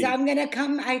 Okay, so I'm going to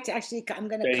come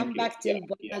back to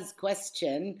Bona's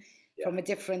question from a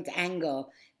different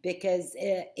angle, because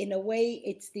in a way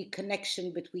it's the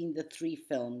connection between the three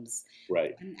films.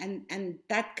 Right. And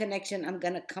that connection, I'm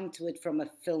going to come to it from a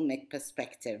filmic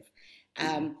perspective.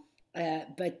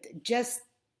 But just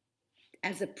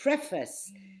as a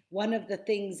preface, one of the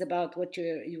things about what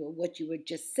you were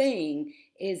just saying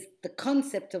is the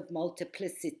concept of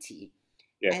multiplicity.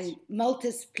 Yes. And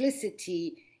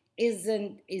multiplicity is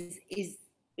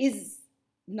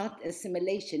not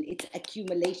assimilation, it's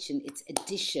accumulation, it's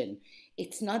addition.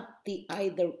 It's not the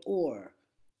either or.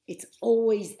 It's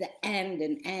always the and.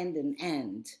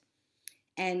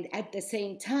 And at the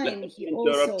same time, he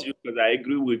interrupt you because I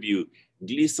agree with you.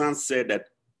 Glissant said that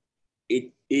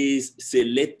c'est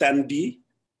l'étendue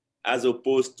as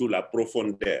opposed to la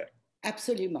profondeur.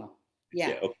 Absolument.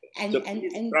 Yeah. Okay.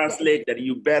 And translate that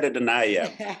you better than I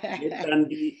am.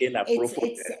 L'étendue et la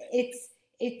profondeur.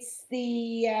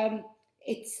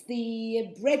 It's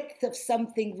the breadth of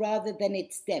something rather than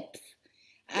its depth.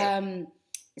 Yeah.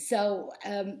 So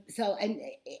and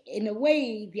in a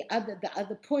way, the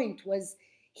other point was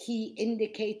he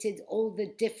indicated all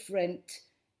the different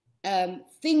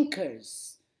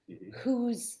thinkers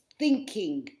whose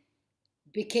thinking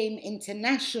became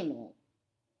international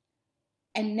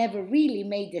and never really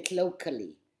made it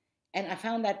locally. And I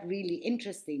found that really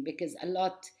interesting because a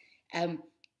lot,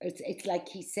 it's like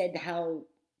he said how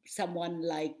someone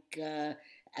like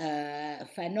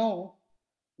Fanon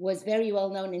was very well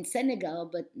known in Senegal,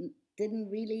 but didn't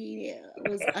really,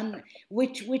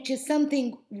 which is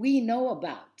something we know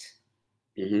about.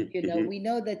 We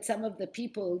know that some of the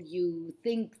people you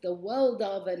think the world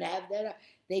of and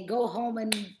they go home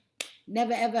and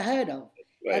never ever heard of.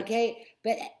 Right. Okay,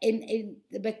 but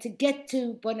but to get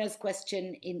to Bona's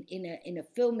question in a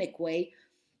filmic way,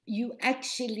 you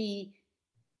actually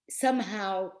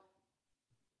somehow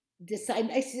decide.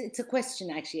 It's a question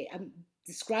actually. I'm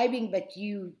describing, but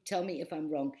you tell me if I'm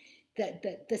wrong.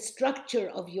 The structure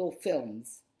of your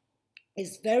films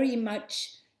is very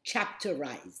much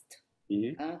chapterized.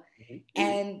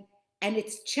 And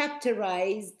it's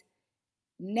chapterized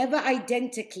never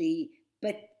identically,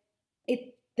 but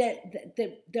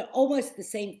they're almost the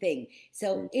same thing.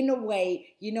 So in a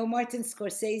way, you know, Martin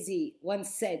Scorsese once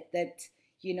said that,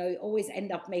 you know, you always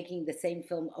end up making the same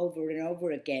film over and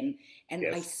over again. And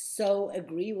I so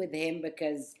agree with him,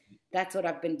 because that's what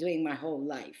I've been doing my whole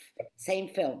life. Same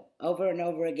film over and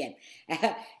over again.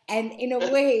 And in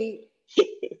a way,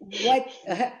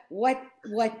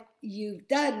 what you've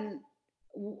done,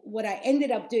 what I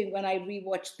ended up doing when I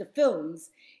rewatched the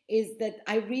films, is that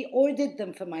I reordered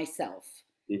them for myself.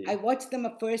 I watched them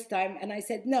a first time and I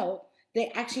said, no, they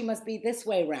actually must be this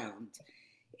way round.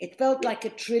 It felt like a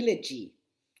trilogy.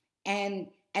 And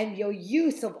your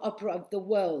use of opera of the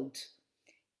world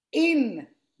in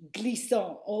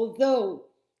Glissant, although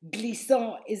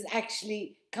Glissant is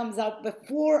actually comes out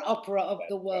before opera of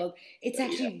the world, it's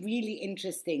actually really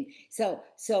interesting. So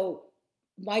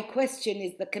my question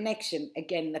is the connection,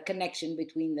 again, the connection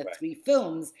between the three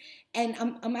films. And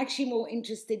I'm actually more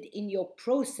interested in your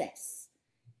process.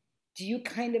 Do you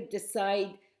kind of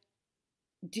decide,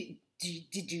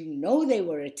 did you know they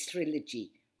were a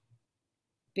trilogy?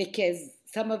 Because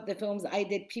some of the films I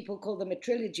did, people call them a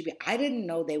trilogy, but I didn't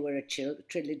know they were a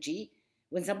trilogy.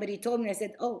 When somebody told me, I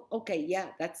said, oh, okay, yeah,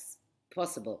 that's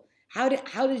possible. How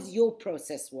does your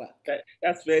process work?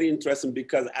 That's very interesting,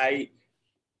 because I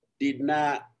did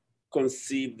not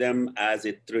conceive them as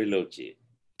a trilogy.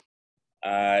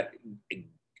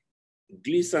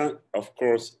 Glissant, of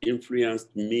course,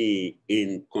 influenced me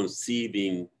in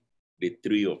conceiving the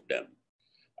three of them.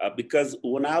 Because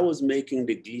when I was making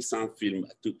the Glissant film,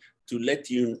 to let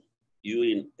you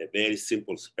in a very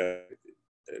simple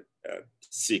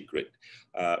secret,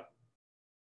 I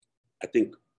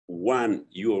think, one,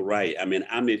 you're right. I mean,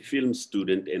 I'm a film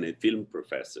student and a film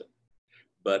professor,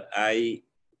 but I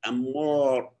am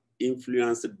more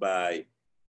influenced by,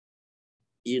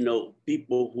 you know,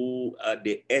 people who are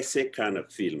the essay kind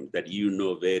of film that you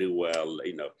know very well,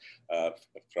 you know,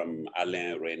 from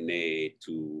Alain Resnais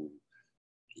to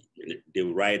the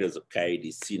writers of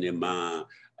Cahiers Cinema,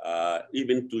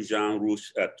 even to Jean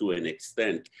Rouch to an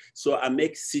extent. So I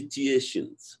make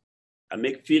situations. I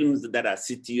make films that are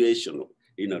situational,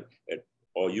 you know,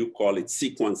 or you call it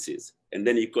sequences, and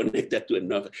then you connect that to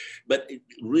another. But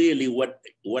really what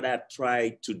I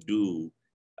try to do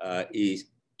is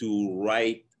to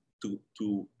write, to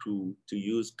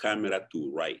use camera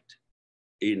to write.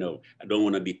 You know, I don't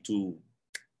want to be too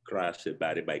crash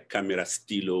about it by camera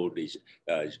stylo,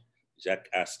 Jacques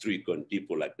Astruc and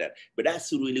people like that. But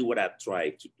that's really what I try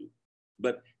to do.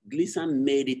 But Glissant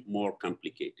made it more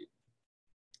complicated.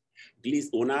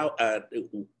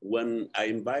 When I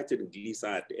invited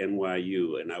Glissant at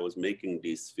NYU and I was making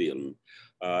this film,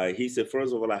 he said,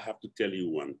 first of all, I have to tell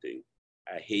you one thing.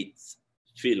 I hate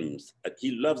films.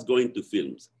 He loves going to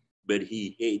films, but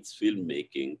he hates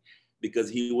filmmaking because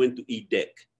he went to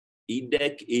EDEC.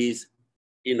 EDEC is,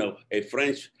 you know, the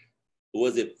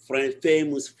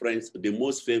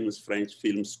most famous French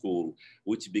film school,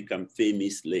 which became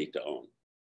famous later on.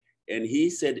 And he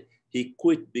said he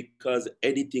quit because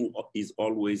editing is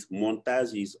always,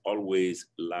 montage is always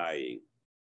lying.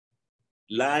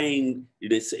 Lying,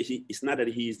 it's not that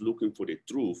he is looking for the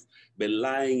truth, but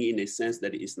lying in a sense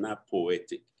that it's not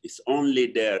poetic. It's only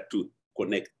there to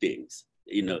connect things,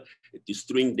 you know, to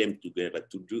string them together,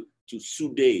 to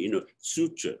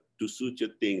suture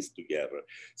things together.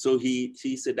 So he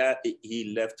said that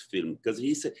he left film because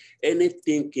he said any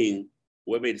thinking,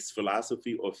 whether it's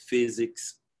philosophy or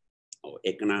physics or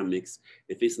economics,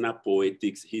 if it's not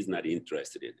poetics, he's not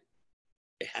interested in it.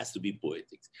 It has to be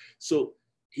poetics. So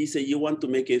he said, you want to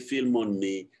make a film on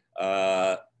me?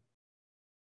 I'm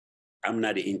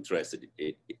not interested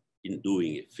in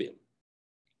doing a film.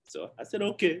 So I said,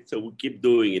 okay, so we keep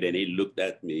doing it. And he looked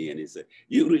at me and he said,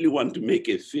 you really want to make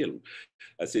a film?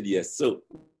 I said, yes. So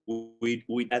we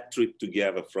that trip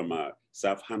together from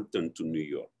Southampton to New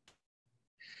York.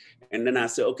 And then I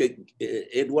said, okay,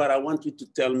 Édouard, I want you to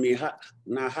tell me,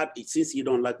 since you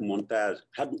don't like montage,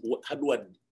 how do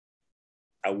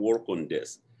I work on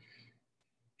this?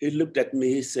 He looked at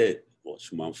me, he said, well,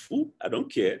 je m'en fous, I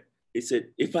don't care. He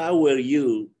said, if I were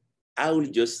you, I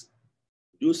would just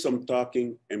do some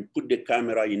talking and put the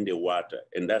camera in the water,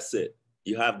 and that's it.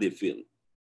 You have the film.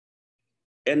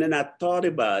 And then I thought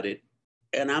about it,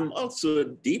 and I'm also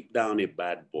deep down a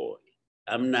bad boy.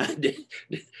 I'm not,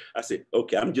 I said,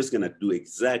 okay, I'm just gonna do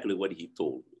exactly what he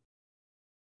told me.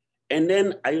 And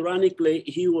then ironically,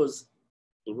 he was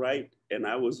right and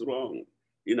I was wrong,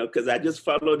 you know, because I just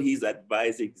followed his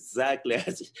advice exactly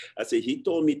as I said, he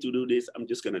told me to do this, I'm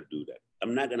just gonna do that.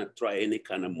 I'm not gonna try any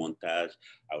kind of montage.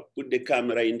 I'll put the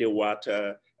camera in the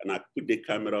water, and I put the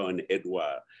camera on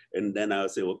Édouard, and then I'll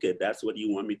say, okay, that's what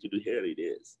you want me to do. Here it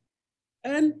is.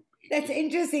 And that's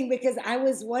interesting, because I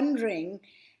was wondering,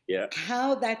 yeah,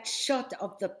 how that shot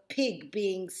of the pig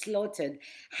being slaughtered,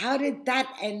 how did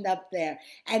that end up there?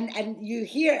 And you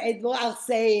hear Édouard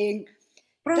saying,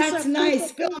 that's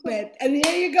nice, film it. And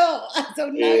here you go. So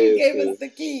now you gave us the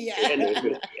key.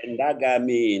 And that got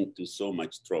me into so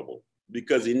much trouble,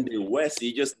 because in the West,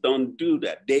 you just don't do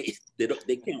that. They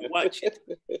can't watch it.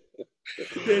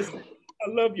 I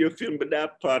love your film, but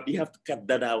that part, you have to cut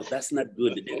that out. That's not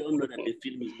good. They don't know that the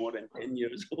film is more than 10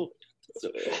 years old.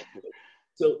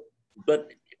 So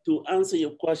but to answer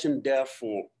your question,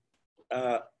 therefore,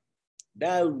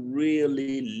 that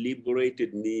really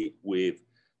liberated me with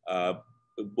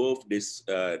both this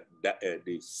the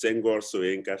Senghor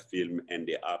Soyinka film and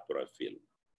the opera film.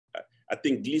 I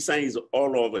think Glissant is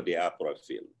all over the opera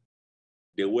film.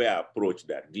 The way I approach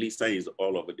that, Glissant is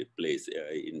all over the place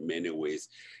in many ways.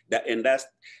 That's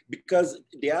because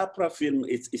the opera film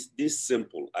is this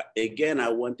simple. Again, I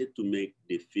wanted to make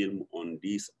the film on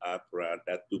this opera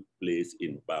that took place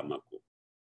in Bamako,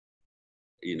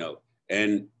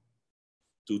 and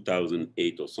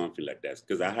 2008 or something like that.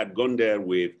 Because I had gone there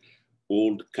with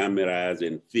old cameras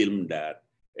and filmed that.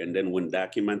 And then when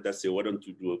Documenta said, why don't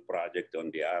you do a project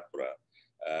on the opera?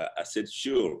 I said,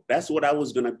 sure, that's what I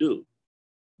was gonna do.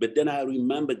 But then I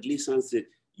remember Glissant said,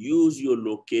 use your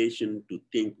location to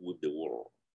think with the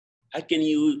world. How can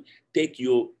you take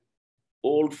your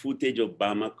old footage of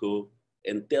Bamako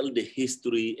and tell the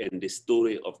history and the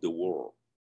story of the world?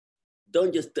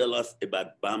 Don't just tell us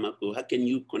about Bamako. How can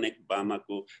you connect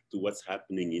Bamako to what's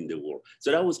happening in the world?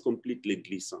 So that was completely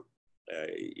Glissant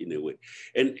in a way.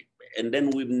 And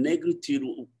then with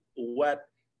Negritude, what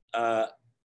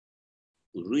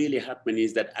really happened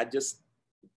is that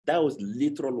that was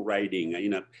literal writing.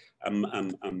 I'm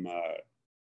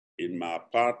in my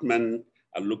apartment.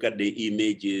 I look at the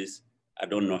images. I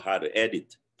don't know how to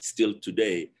edit. Still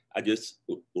today, I just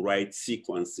write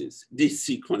sequences. This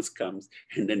sequence comes,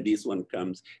 and then this one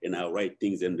comes, and I write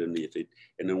things underneath it.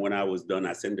 And then when I was done,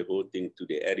 I sent the whole thing to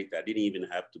the editor. I didn't even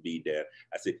have to be there.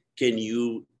 I said, can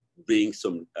you bring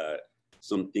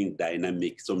something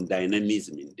dynamic, some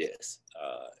dynamism in this?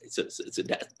 So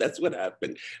that's what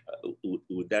happened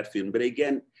with that film. But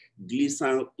again,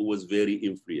 Glissant was very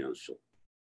influential.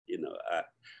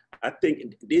 I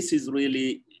think this is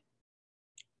really.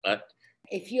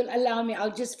 If you'll allow me,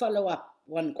 I'll just follow up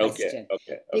one question.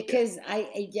 Okay. Because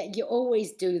you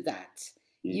always do that.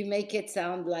 You make it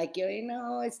sound like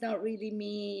it's not really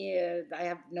me. I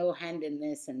have no hand in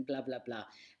this, and blah blah blah.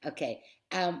 Okay,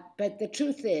 but the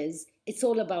truth is, it's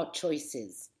all about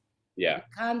choices. Yeah, you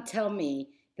can't tell me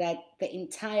that the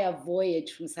entire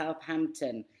voyage from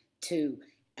Southampton to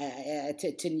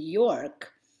New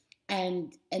York,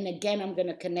 and again, I'm going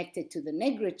to connect it to the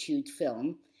Negritude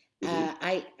film.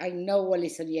 I know Wole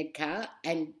Soyinka,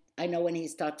 and I know when he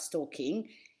starts talking,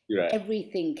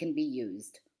 everything can be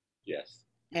used. Yes.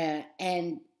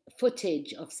 And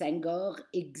footage of Senghor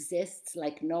exists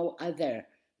like no other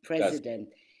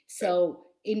president. So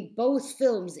in both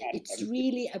films, it's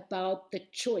really about the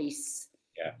choice.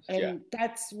 And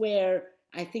that's where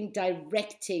I think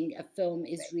directing a film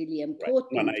is really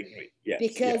important. I agree. Yes.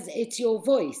 Because it's your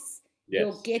voice.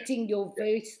 You're getting your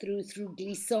voice through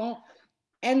Glissant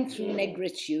and through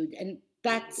Negritude. And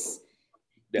that's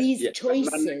these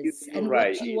choices and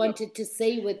what you wanted to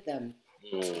say with them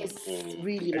is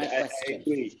really my question. I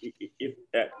agree. If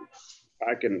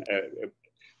I can,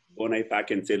 Bona, if I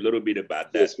can say a little bit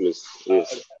about that. Yes, please.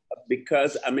 Yes.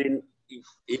 Because, I mean,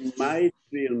 in my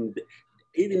film,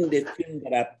 even the film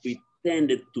that I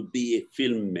pretended to be a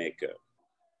filmmaker,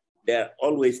 there are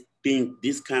always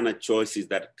these kind of choices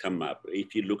that come up.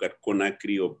 If you look at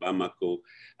Conakry or Bamako,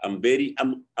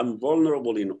 I'm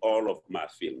vulnerable in all of my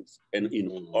films and in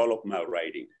all of my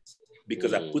writings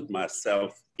because I put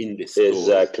myself in the story.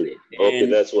 Exactly. Okay,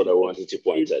 that's what I wanted to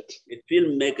point at. A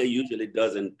filmmaker usually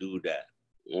doesn't do that.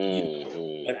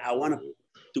 But I want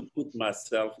to put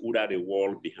myself without a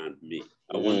wall behind me.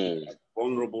 I want to be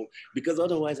vulnerable because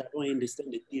otherwise I don't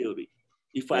understand the theory.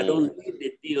 If I don't read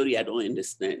the theory, I don't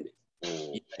understand it.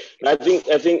 I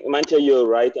think, Manthia, you're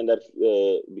right, and that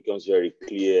becomes very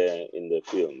clear in the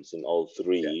films, in all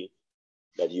three,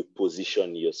 that you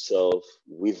position yourself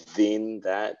within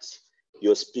that.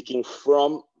 You're speaking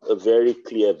from a very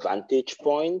clear vantage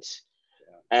point.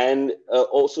 And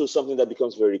also something that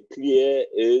becomes very clear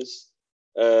is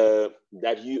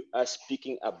that you are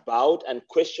speaking about and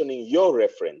questioning your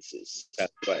references.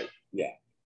 That's right, yeah.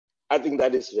 I think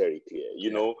that is very clear,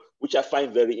 you know, which I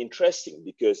find very interesting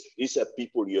because these are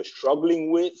people you're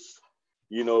struggling with,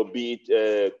 you know, be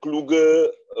it Kluge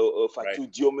or Fatou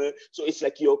Right. Diome. So it's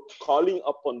like you're calling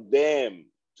upon them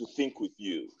to think with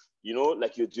you, you know,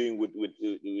 like you're doing with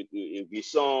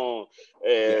Glissant,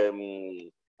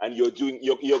 and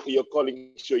you're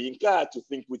calling Soyinka to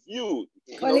think with you.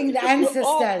 Calling the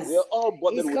ancestors. We're all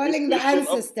bothered He's with this calling the question of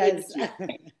ancestors.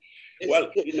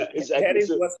 Well, you know, exactly. here is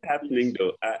So, what's happening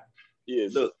though.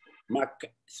 yes. Look,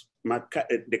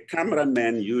 the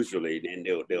cameramen usually, and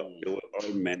they were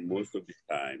all men most of the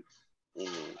time.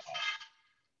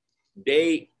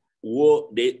 They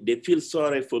feel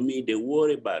sorry for me. They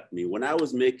worry about me. When I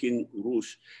was making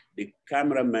Rouge, the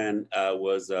cameraman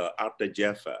was Arthur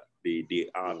Jeffa, the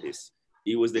artist.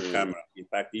 He was the camera. In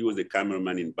fact, he was the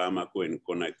cameraman in Bamako and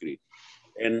Conakry.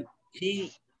 And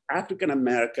he,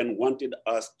 African-American, wanted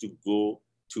us to go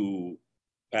to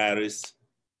Paris.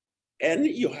 And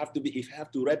you have to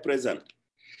represent.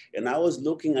 And I was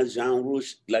looking at Jean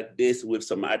Rouge like this with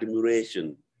some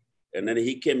admiration. And then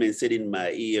he came and said in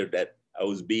my ear that I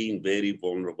was being very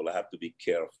vulnerable. I have to be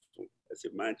careful. I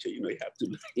said, Manthia, you know, you have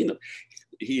to, you know,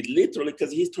 he literally,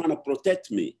 because he's trying to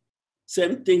protect me.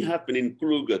 Same thing happened in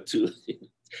Kruger too.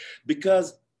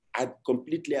 Because I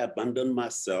completely abandoned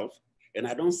myself, and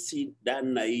I don't see that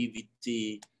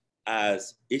naivety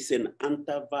as it's an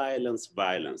anti-violence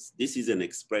violence. This is an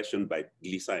expression by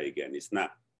Glissant again. It's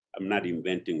not, I'm not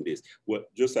inventing this. Well,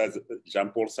 just as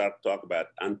Jean-Paul Sartre talked about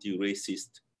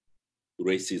anti-racist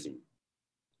racism,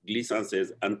 Glissant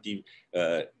says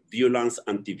violence,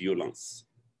 anti-violence.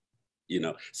 You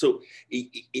know, so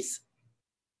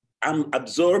I'm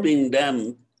absorbing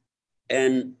them,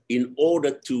 and in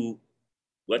order to,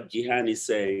 what Jihan is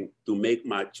saying, to make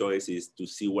my choices, to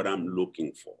see what I'm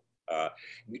looking for. As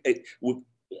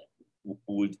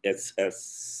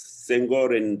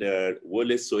Senghor and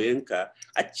Wole Soyinka,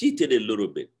 I cheated a little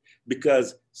bit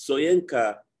because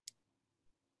Soyinka,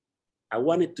 I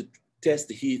wanted to test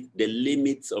the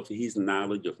limits of his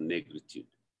knowledge of negritude.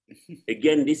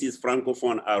 Again, this is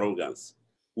Francophone arrogance.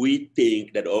 We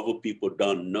think that other people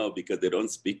don't know because they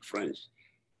don't speak French.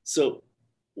 So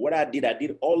what I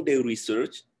did all the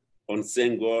research on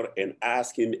Senghor and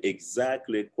asked him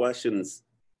exactly questions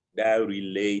that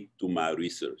relate to my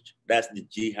research. That's the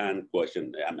Jihan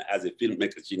question. As a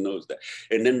filmmaker, she knows that.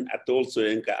 And then I told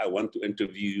Soyinka, I want to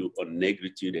interview you on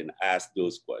negritude and ask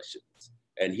those questions.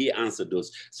 And he answered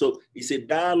those. So it's a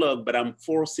dialogue, but I'm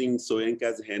forcing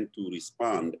Soyinka's hand to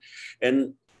respond.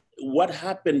 And what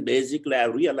happened, basically, I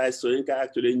realized Soyinka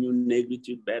actually knew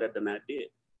negritude better than I did.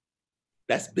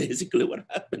 That's basically what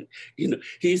happened. You know,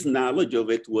 his knowledge of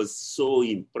it was so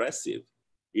impressive.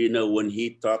 You know, when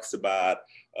he talks about,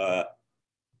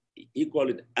 he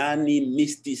called it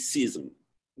animysticism,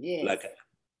 Yes. like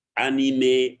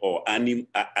anime or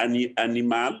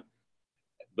animal,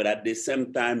 but at the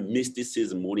same time,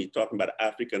 mysticism, when he's talking about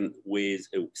African ways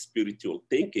of spiritual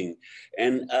thinking.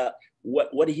 And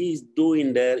what he's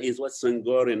doing there is what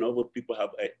Senghor and other people have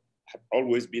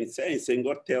always been saying.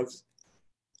 Senghor tells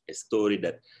a story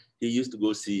that he used to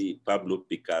go see Pablo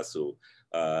Picasso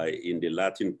in the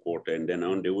Latin Quarter, and then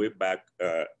on the way back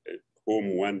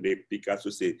home one day, Picasso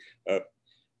said,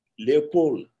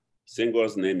 Leopold,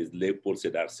 Senghor's name is Leopold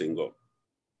Cedar Senghor.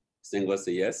 Senghor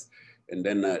said yes, and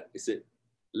then he said,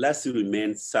 let's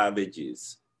remain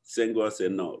savages. Senghor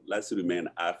said no, let's remain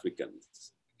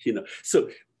Africans. You know, so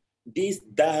this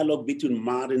dialogue between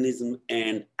modernism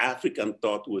and African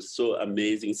thought was so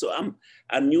amazing. So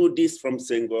I knew this from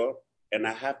Senghor, and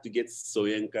I have to get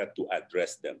Soyinka to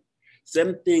address them.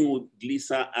 Same thing with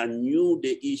Glissant. I knew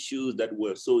the issues that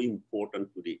were so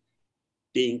important to the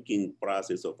thinking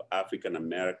process of African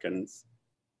Americans,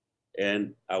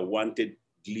 and I wanted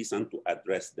Glissant to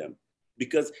address them.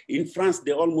 Because in France,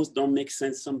 they almost don't make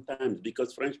sense sometimes,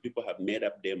 because French people have made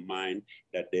up their mind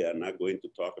that they are not going to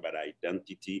talk about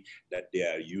identity, that they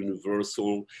are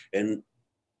universal. And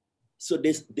so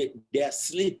they are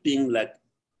sleeping like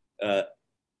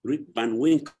Rip Van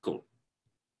Winkle.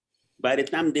 By the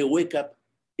time they wake up,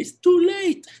 it's too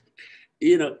late.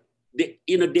 They're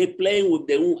playing with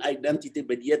their own identity,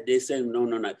 but yet they say,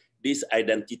 no. These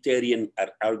identitarian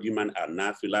arguments are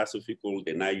not philosophical,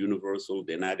 they're not universal,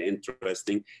 they're not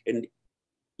interesting. And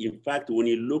in fact, when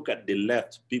you look at the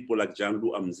left, people like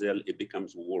Jean-Louis Amzel, it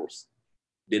becomes worse.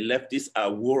 The leftists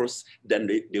are worse than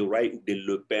the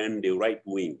Le Pen, the right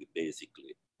wing,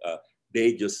 basically.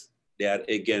 They are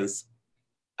against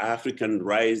African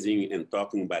rising and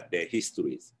talking about their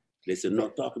histories. They say, no,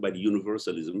 talk about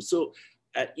universalism. So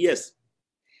yes,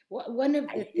 one of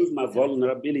the I use my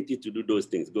vulnerability to do those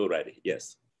things. Go right ahead.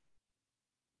 Yes.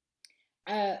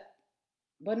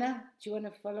 Bona, do you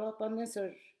want to follow up on this,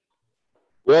 or?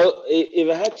 Well, if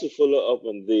I had to follow up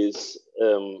on this,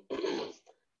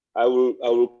 I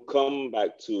will come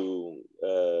back to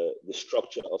the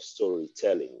structure of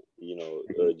storytelling. You know,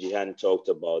 Jihan talked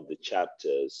about the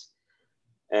chapters,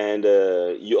 and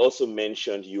you also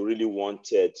mentioned you really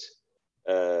wanted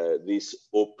this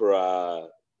opera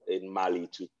in Mali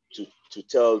to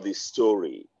tell this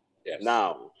story. Yes.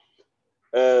 Now,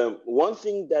 one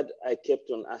thing that I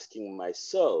kept on asking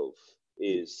myself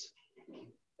is,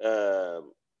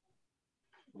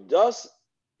 does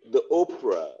the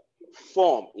opera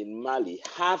form in Mali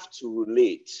have to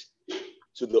relate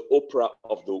to the opera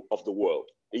of the world?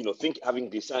 You know, having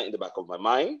Glissant in the back of my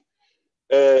mind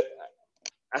uh,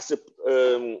 as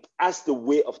the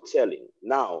way of telling.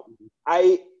 Now,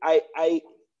 I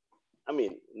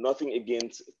mean, nothing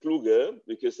against Kluge,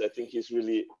 because I think he's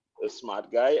really a smart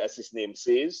guy, as his name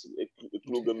says.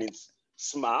 Kluge means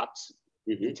smart,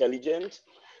 intelligent.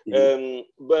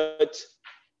 But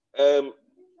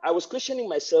I was questioning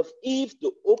myself if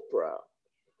the opera,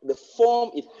 the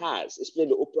form it has, especially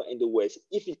the opera in the West,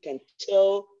 if it can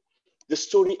tell the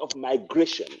story of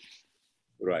migration,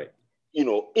 right? You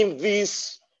know, in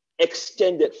this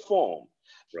extended form.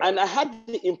 Right. And I had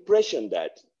the impression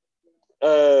that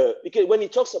because when he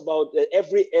talks about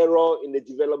every era in the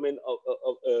development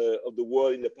of the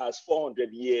world in the past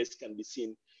 400 years can be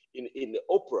seen in the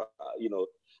opera, you know,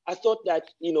 I thought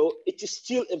that, you know, it is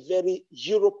still a very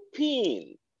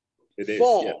European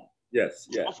form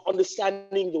of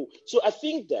understanding the. So I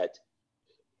think that.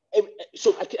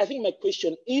 So I think my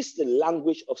question is the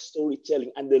language of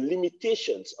storytelling and the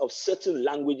limitations of certain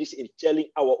languages in telling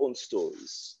our own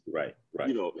stories. Right.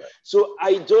 You know, so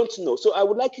I don't know. So I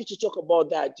would like you to talk about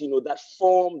that, you know, that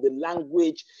form, the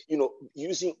language, you know,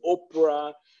 using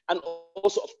opera, and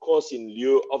also, of course, in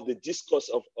lieu of the discourse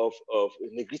of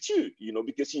negritude, you know,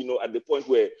 because, you know, at the point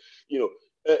where, you know,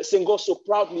 Senghor so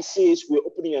proudly says we're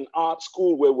opening an art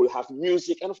school where we'll have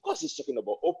music. And of course, he's talking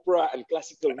about opera and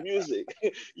classical music,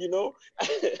 you know.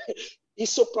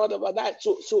 He's so proud about that.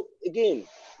 So again,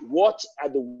 what are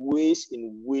the ways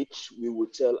in which we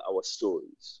will tell our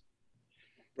stories?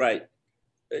 Right.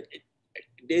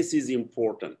 This is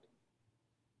important.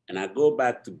 And I go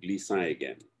back to Glissant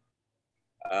again.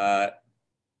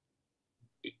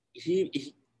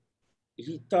 He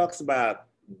talks about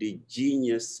the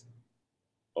genius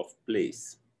of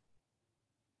place.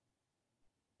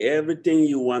 Everything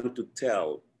you want to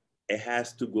tell, it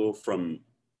has to go from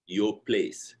your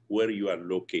place, where you are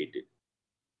located.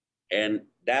 And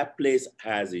that place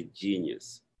has a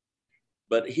genius.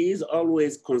 But he's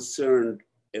always concerned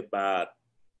about,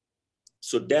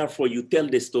 so therefore you tell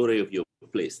the story of your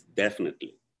place,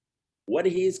 definitely. What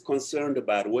he's concerned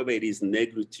about, whether it is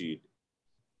negritude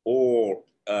or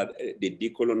the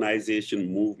decolonization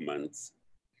movements,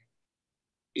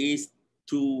 is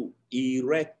to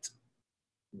erect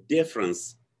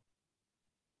difference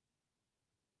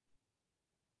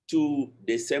to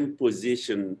the same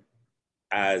position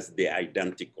as the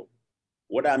identical.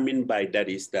 What I mean by that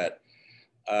is that,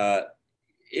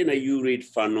 you know, you read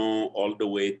Fanon all the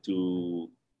way to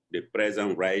the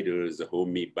present writers,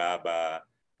 Homi Baba,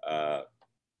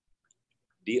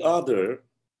 the other,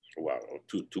 well,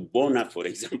 to Bona, for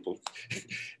example,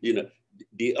 you know,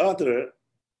 the other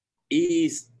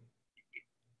is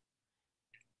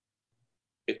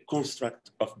a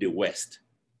construct of the West.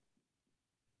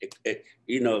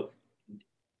 You know,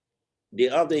 the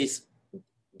other is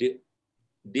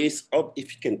this,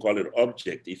 if you can call it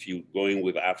object, if you're going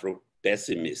with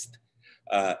Afro-pessimist,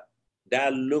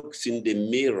 that looks in the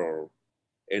mirror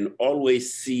and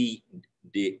always see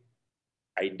the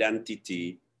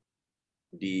identity,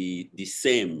 the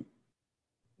same,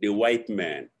 the white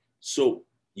man. So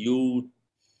you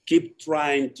keep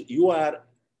trying to, you are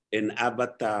an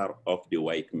avatar of the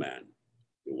white man,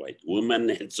 the white woman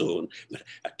and so on. But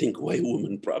I think white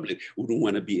woman probably wouldn't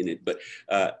want to be in it. But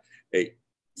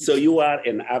so you are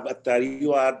an avatar,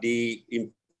 you are the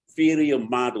inferior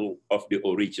model of the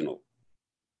original.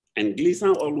 And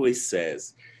Glissant always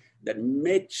says that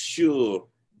make sure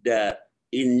that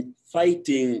in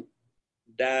fighting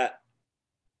that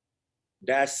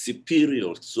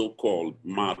superior so-called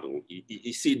model,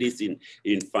 you see this in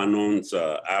Fanon's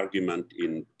argument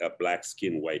in Black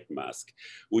Skin, White Mask,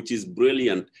 which is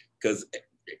brilliant because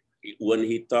when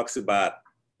he talks about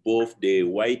both the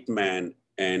white man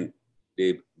and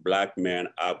the black man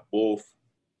are both,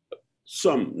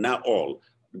 some, not all,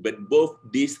 but both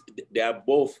these, they are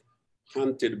both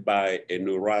haunted by a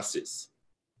neurosis.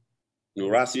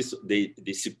 Neurosis, the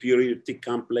superiority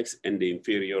complex and the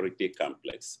inferiority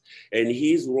complex. And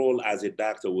his role as a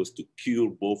doctor was to cure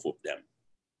both of them.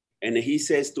 And he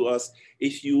says to us,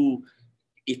 if you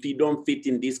if you don't fit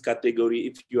in this category,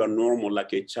 if you are normal,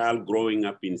 like a child growing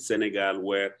up in Senegal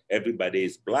where everybody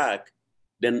is Black,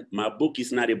 then my book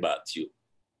is not about you.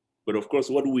 But of course,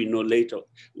 what we know later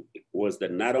was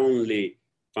that not only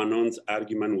Fanon's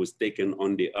argument was taken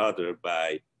on the other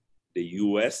by the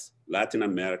US, Latin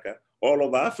America, all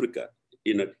of Africa,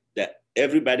 that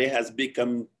everybody has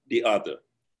become the other.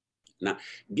 Now,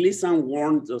 Glissant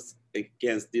warns us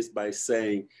against this by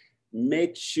saying,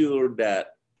 make sure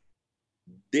that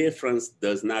difference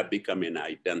does not become an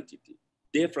identity.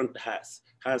 Different has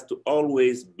to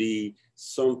always be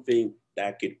something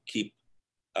that could keep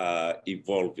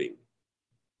evolving.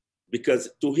 Because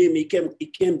to him, he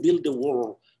can build the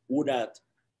world without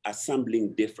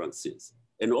assembling differences.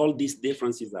 And all these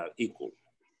differences are equal.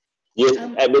 Yes,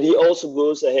 but he also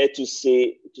goes ahead to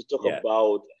talk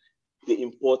about the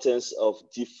importance of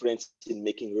difference in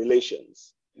making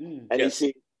relations. And he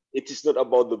said, it is not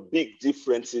about the big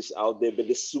differences out there, but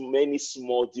there's so many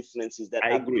small differences that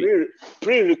are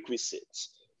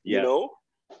prerequisites, you know,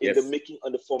 in the making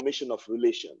and the formation of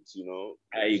relations, you know.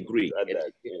 I agree.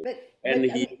 And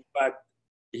he, in fact,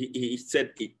 he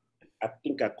said, I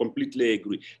think I completely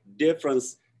agree.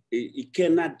 Difference, we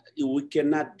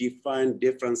cannot define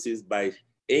differences by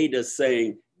either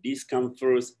saying this comes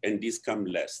first and this comes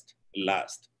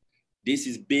last. This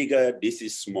is bigger, this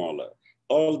is smaller.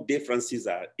 All differences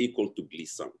are equal to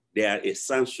Glissant. They are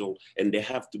essential and they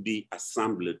have to be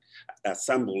assembled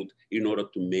in order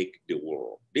to make the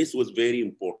world. This was very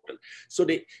important. So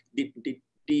the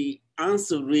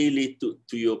answer really to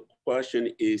your question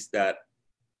is that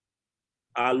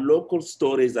our local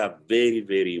stories are very,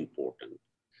 very important.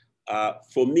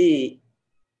 For me,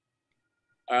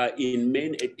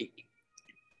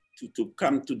 to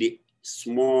come to the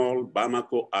small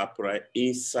Bamako opera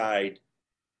inside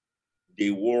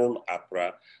the world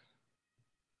opera,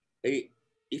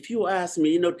 if you ask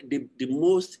me, the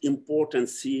most important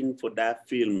scene for that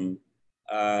film,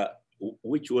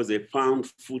 which was a found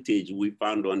footage we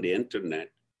found on the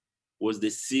internet, was the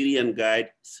Syrian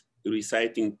guide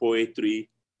reciting poetry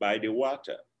by the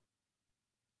water.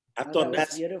 I thought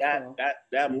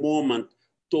that moment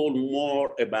told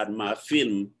more about my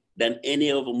film than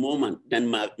any other moment, than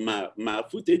my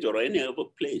footage or any other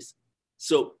place.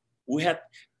 So we had,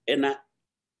 and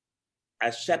I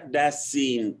shot that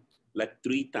scene like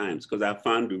 3 times because I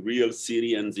found the real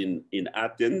Syrians in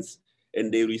Athens,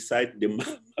 and they recite the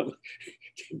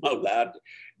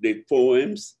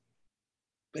poems,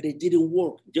 but it didn't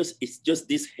work. It's just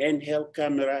this handheld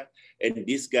camera and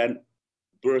this guy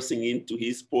bursting into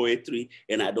his poetry,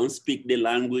 and I don't speak the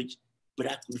language,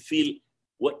 but I could feel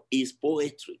what is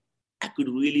poetry. I could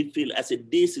really feel, I said,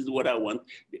 this is what I want.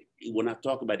 When I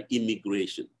talk about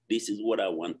immigration, this is what I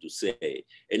want to say.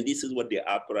 And this is what the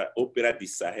Opera du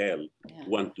Sahel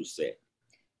want to say.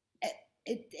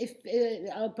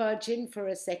 I'll barge in for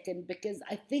a second, because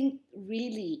I think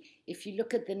really, if you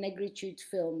look at the Negritude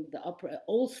film, the opera,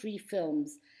 all 3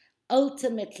 films,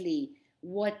 ultimately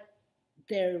what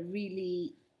they're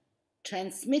really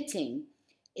transmitting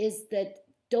is that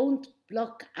don't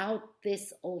block out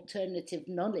this alternative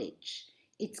knowledge.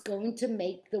 It's going to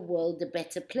make the world a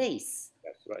better place.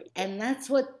 That's right. And that's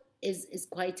what is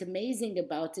quite amazing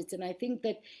about it. And I think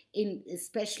that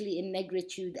especially in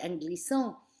Negritude and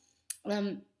Glissant,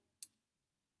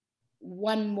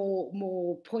 one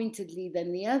more pointedly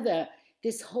than the other,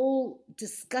 this whole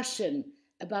discussion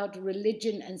about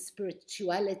religion and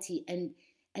spirituality and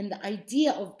the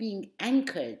idea of being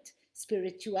anchored.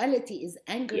 Spirituality is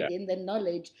anchored in the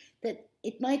knowledge that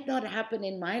it might not happen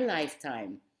in my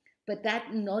lifetime, but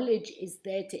that knowledge is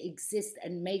there to exist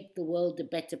and make the world a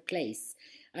better place.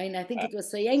 I mean, I think it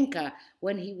was Soyinka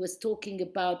when he was talking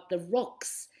about the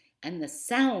rocks and the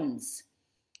sounds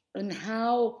and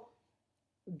how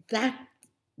that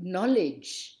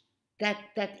knowledge,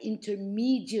 that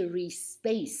intermediary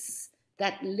space,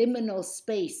 that liminal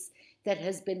space that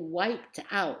has been wiped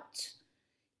out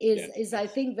is I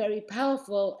think very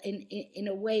powerful in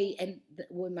a way. And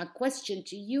my question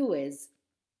to you is,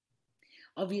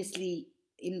 obviously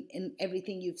in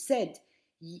everything you've said,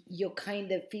 you're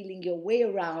kind of feeling your way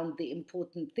around the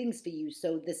important things for you.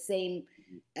 So the same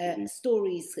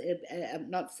stories,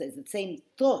 the same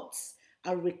thoughts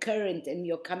are recurrent, and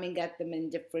you're coming at them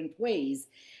in different ways.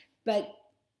 But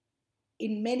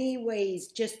in many ways,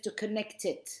 just to connect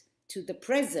it to the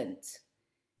present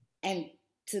and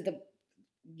to the,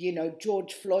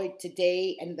 George Floyd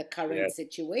today and the current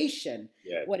situation,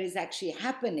 what is actually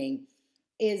happening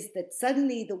is that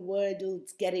suddenly the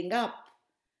world's getting up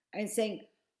and saying,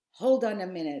 hold on a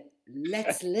minute,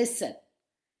 let's listen.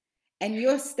 And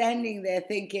you're standing there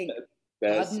thinking,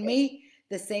 pardon me,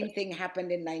 the same thing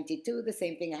happened in 92, the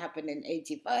same thing happened in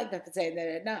 85,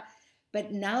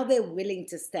 but now they're willing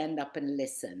to stand up and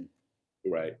listen.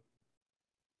 Right.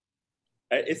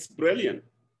 It's brilliant.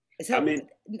 So, I mean,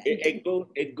 it go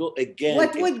again.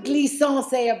 What would Glissant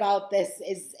say about this?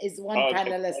 Is one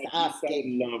panelist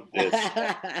asking? Glissant would love this.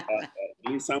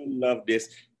 Glissant would love this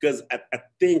because I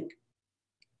think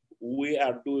we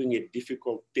are doing a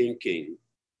difficult thinking.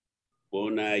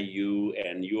 Bona, you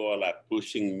and you all are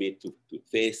pushing me to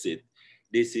face it.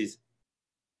 This is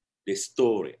the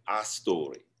story, our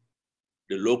story,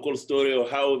 the local story, or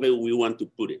however we want to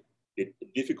put it. The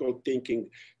difficult thinking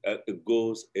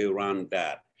goes around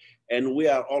that. And we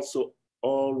are also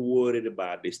all worried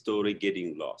about the story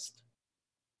getting lost.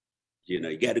 You know,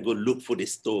 you got to go look for the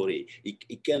story.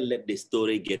 You can't let the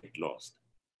story get lost.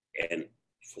 And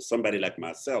for somebody like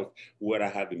myself, where I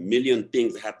have a million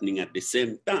things happening at the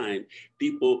same time,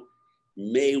 people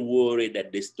may worry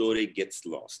that the story gets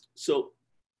lost. So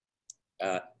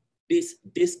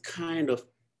this kind of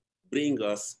brings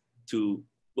us to,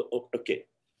 okay.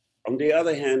 On the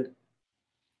other hand,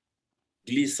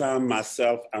 Glissant,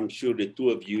 myself, I'm sure the two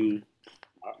of you,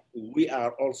 we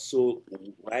are also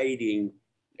writing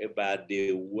about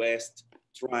the West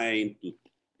trying to,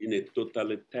 in a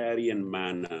totalitarian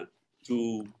manner,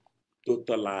 to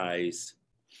totalize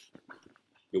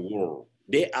the world.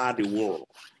 They are the world.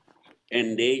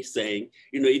 And they saying,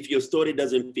 you know, if your story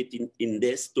doesn't fit in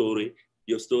their story,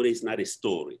 your story is not a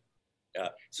story.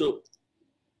 So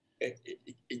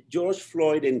George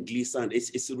Floyd and Glissant,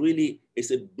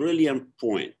 it's a brilliant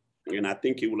point. And I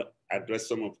think he will address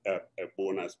some of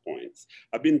Bona's points.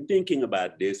 I've been thinking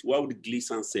about this. What would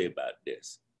Glissant say about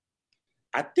this?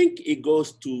 I think it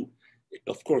goes to,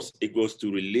 of course, it goes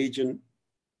to religion,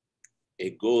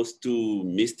 it goes to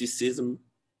mysticism,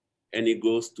 and it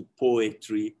goes to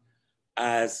poetry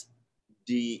as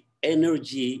the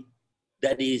energy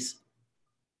that is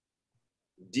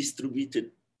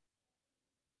distributed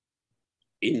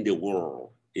in the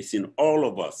world. It's in all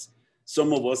of us.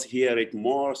 Some of us hear it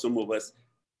more, some of us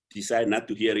decide not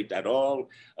to hear it at all,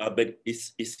 but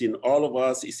it's in all of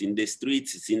us. It's in the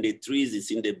streets, it's in the trees,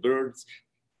 it's in the birds.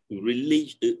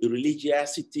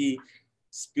 Religiosity,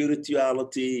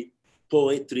 spirituality,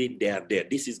 poetry, they are there.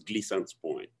 This is Glissant's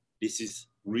point. This is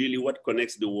really what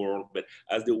connects the world, but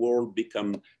as the world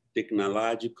becomes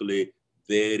technologically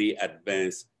very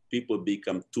advanced, people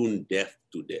become tune deaf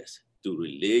to this, to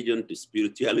religion, to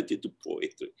spirituality, to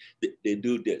poetry. They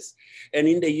do this. And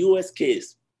in the US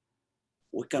case,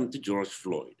 we come to George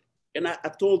Floyd. And I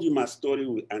told you my story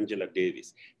with Angela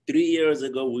Davis. 3 years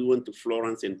ago, we went to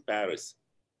Florence and Paris.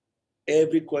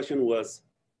 Every question was,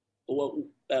 well,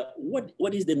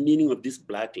 what is the meaning of this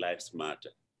Black Lives Matter?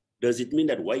 Does it mean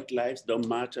that white lives don't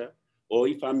matter? Or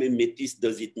if I'm a Métis,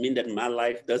 does it mean that my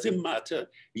life doesn't matter?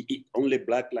 Only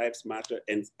Black lives matter?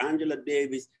 And Angela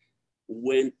Davis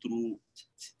went through,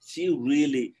 she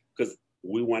really, because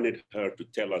we wanted her to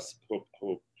tell us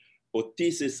her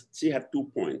thesis. She had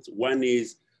 2 points. One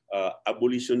is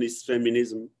abolitionist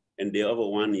feminism, and the other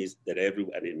one is that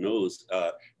everybody knows,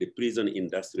 the prison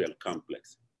industrial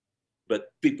complex.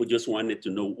 But people just wanted to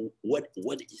know what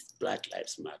is Black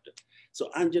Lives Matter? So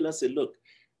Angela said, look,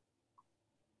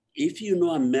 if you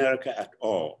know America at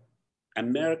all,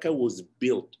 America was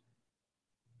built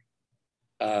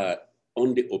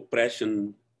on the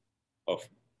oppression of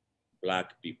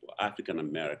Black people, African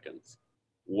Americans.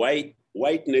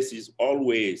 Whiteness is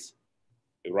always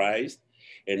rise,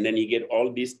 and then you get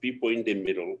all these people in the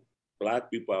middle.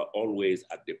 Black people are always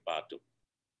at the bottom.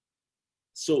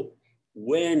 So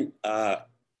when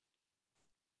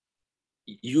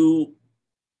you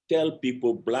tell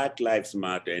people Black Lives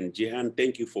Matter, and Jehan,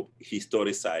 thank you for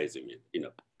historicizing it, you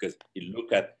know, because you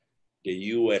look at the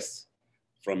US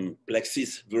from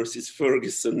Plexus versus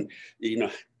Ferguson, you know,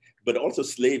 but also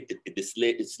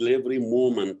the slavery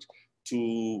movement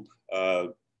to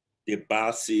the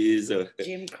bosses.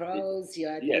 Jim Crow's, you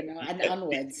know, and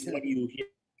onwards. What you hear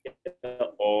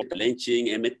all lynching,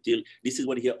 Emmett Till, this is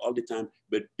what you hear all the time,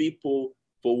 but people,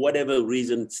 for whatever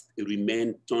reason,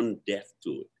 remain tone deaf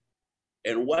to it.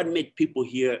 And what made people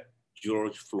hear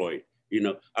George Floyd? You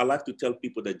know, I like to tell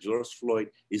people that George Floyd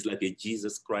is like a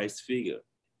Jesus Christ figure.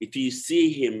 If you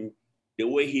see him, the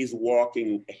way he's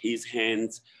walking, his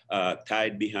hands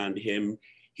tied behind him,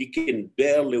 he can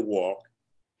barely walk,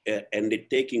 and they're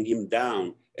taking him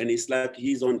down, and it's like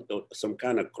he's on some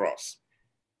kind of cross.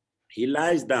 He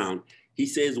lies down, he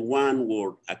says one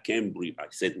word, I can't breathe. I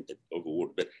said the other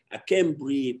word, but I can't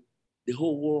breathe. The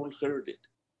whole world heard it.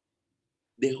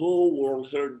 The whole world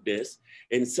heard this,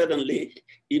 and suddenly,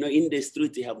 you know, in the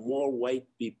street, you have more white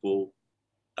people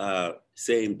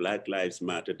saying Black Lives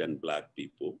Matter than Black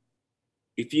people.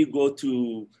 If you go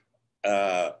to,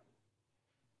 I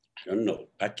don't know,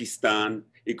 Pakistan,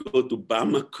 you go to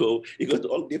Bamako, you go to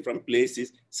all different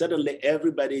places, suddenly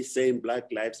everybody is saying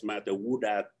Black Lives Matter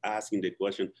without asking the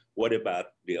question, what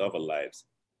about the other lives?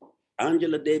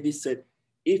 Angela Davis said,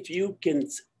 if you can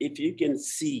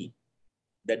see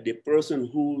that the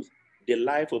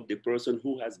life of the person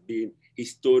who has been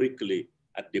historically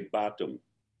at the bottom,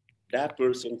 that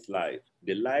person's life,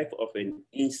 the life of an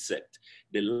insect,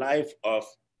 the life of,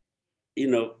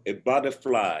 a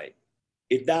butterfly,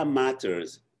 if that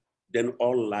matters, then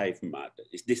all life matters.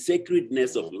 It's the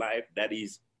sacredness of life that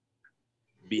is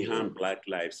behind Black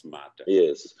Lives Matter.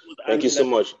 Yes, thank you so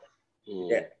much.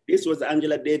 Yeah, this was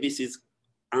Angela Davis's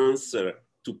answer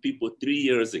to people 3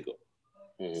 years ago.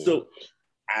 So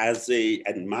as an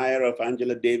admirer of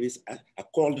Angela Davis, I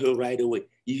called her right away.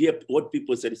 You hear what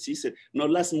people said? She said, no,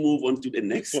 let's move on to the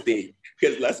next stage.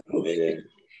 Because let's move. Yeah.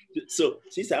 So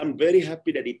she said, I'm very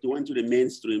happy that it went to the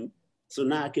mainstream. So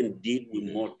now I can deal with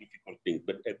more difficult things.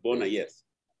 But Bona, yes.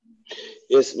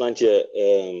 Yes, Manthia,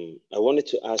 I wanted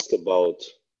to ask about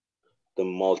the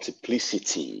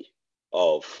multiplicity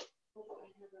of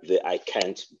the I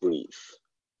can't breathe.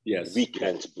 Yes. We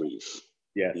can't breathe.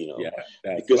 Yeah,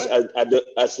 because right.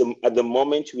 at the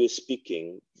moment we are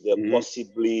speaking, there are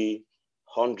possibly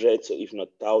hundreds, or if not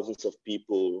thousands, of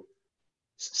people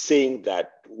saying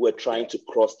that we're trying to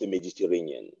cross the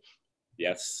Mediterranean.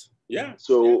 Yes. Yeah.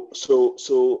 So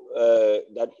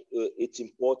that it's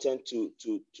important to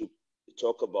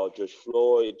talk about George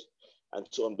Floyd and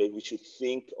so on, but we should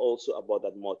think also about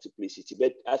that multiplicity.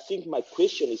 But I think my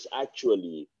question is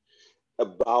actually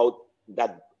about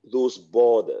those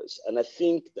borders, and I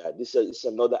think that this is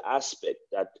another aspect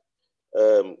that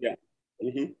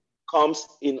comes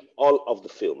in all of the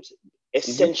films.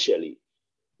 Essentially,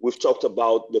 we've talked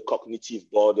about the cognitive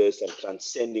borders and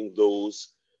transcending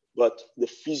those, but the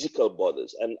physical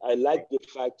borders. And I like the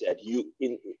fact that you,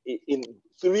 in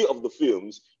 3 of the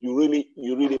films, you really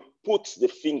put the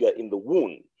finger in the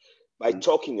wound by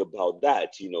talking about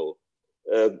that.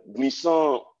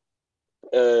 Glissant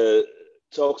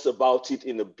talks about it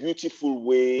in a beautiful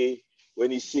way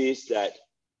when he says that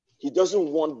he doesn't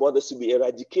want borders to be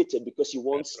eradicated because he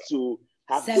wants to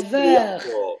have the flavor,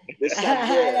 the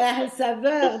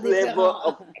flavor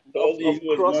of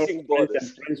crossing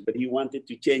borders. French, but he wanted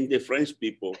to change the French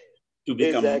people to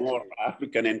become more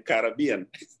African and Caribbean,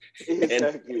 and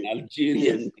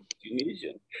Algerian,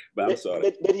 Tunisian. But I'm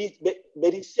sorry.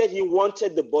 But he said he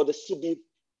wanted the borders to be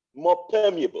more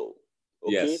permeable.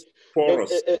 Okay? Yes,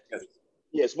 porous.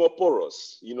 Yes, more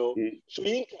porous.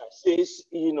 Soyinka says,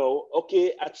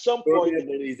 okay, at some point.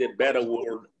 Permeable is a better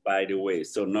word, by the way.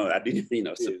 So no, I didn't,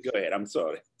 so go ahead. I'm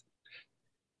sorry.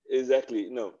 Exactly.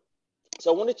 No.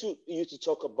 So I wanted you to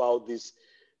talk about this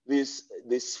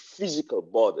physical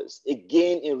borders,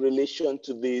 again, in relation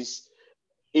to this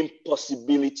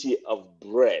impossibility of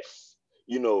breath,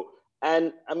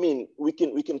 and I mean, we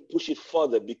can push it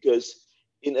further, because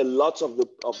in a lot of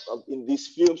in these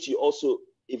films, you also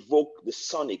evoke the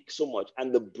sonic so much,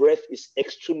 and the breath is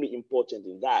extremely important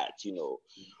in that.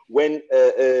 When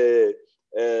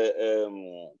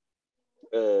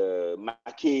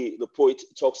Mackay, the poet,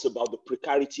 talks about the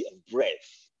precarity of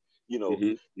breath,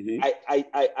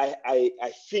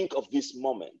 I think of this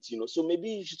moment, so maybe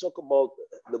you should talk about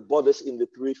the borders in the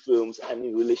 3 films and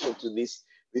in relation to this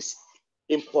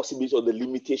impossibility or the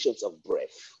limitations of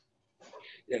breath.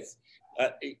 Yes,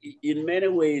 in many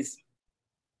ways,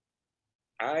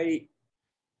 I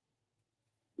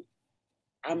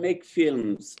make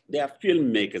films. They are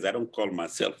filmmakers. I don't call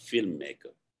myself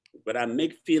filmmaker, but I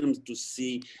make films to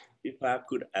see if I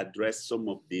could address some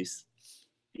of these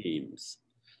themes.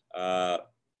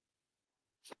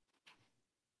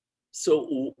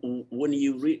 So when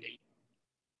you read,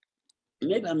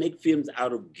 maybe I make films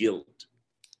out of guilt.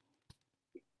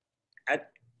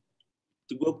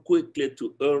 To go quickly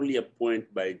to earlier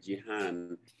point by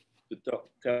Jihan, to talk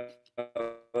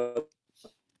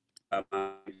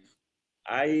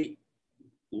I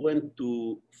went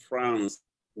to France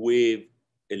with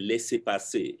a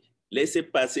laissez-passer.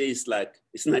 Laissez-passer is like,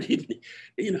 it's not even,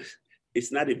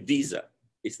 it's not a visa.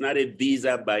 It's not a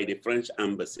visa by the French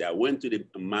embassy. I went to the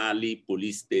Mali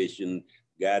police station,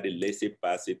 got a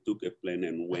laissez-passer, took a plane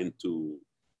and went to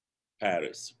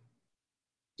Paris.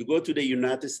 To go to the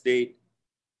United States,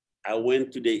 I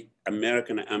went to the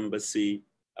American embassy.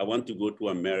 I want to go to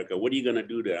America. What are you gonna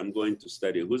do there? I'm going to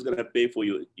study. Who's gonna pay for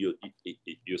your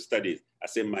studies? I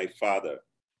said, my father.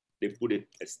 They put a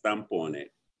stamp on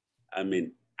it. I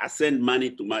mean, I send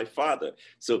money to my father.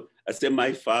 So I said,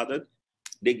 my father,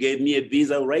 They gave me a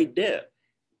visa right there.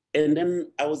 And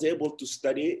then I was able to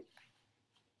study,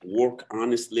 work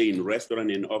honestly in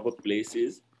restaurants and other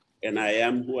places. And I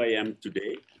am who I am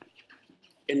today.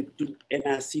 And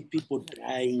I see people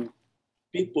dying,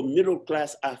 people,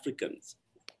 middle-class Africans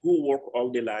who work all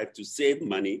their life to save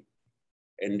money,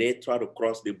 and they try to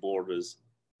cross the borders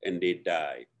and they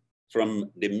die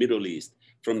from the Middle East,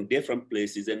 from different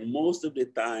places. And most of the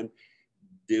time,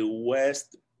 the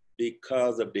West,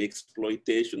 because of the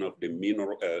exploitation of the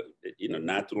mineral,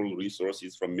 natural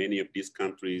resources from many of these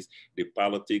countries, the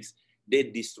politics, they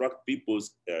destruct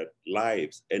people's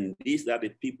lives. And these are the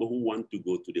people who want to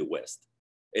go to the West,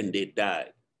 and they die.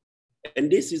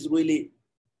 And this is really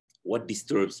what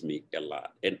disturbs me a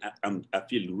lot. And I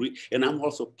feel, and I'm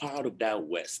also part of that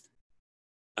West.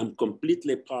 I'm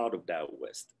completely part of that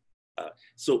West.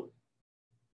 So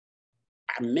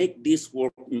I make this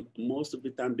work most of the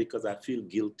time because I feel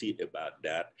guilty about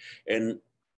that. And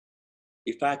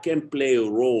if I can play a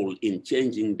role in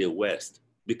changing the West,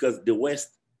 because the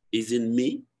West is in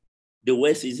me, the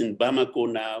West is in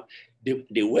Bamako now,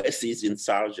 the West is in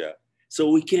Sharjah. So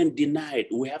we can't deny it.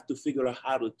 We have to figure out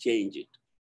how to change it.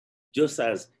 Just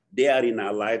as they are in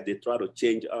our life, they try to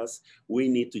change us, we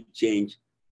need to change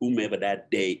whomever that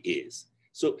day is.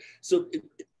 So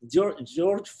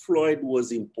George Floyd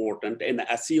was important, and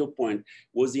I see your point,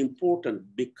 was important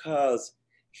because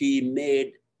he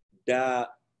made that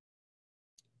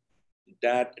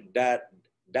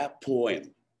poem,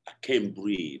 I Can't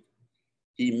Breathe,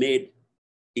 he made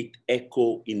it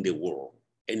echo in the world.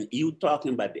 And you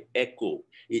talking about the echo,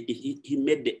 he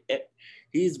made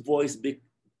his voice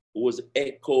was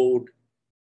echoed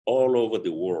all over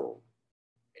the world.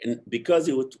 And because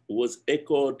it was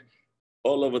echoed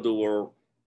all over the world,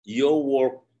 your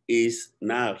work is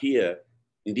now here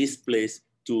in this place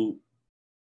to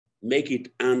make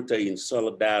it enter in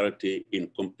solidarity, in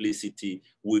complicity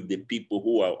with the people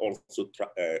who are also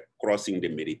crossing the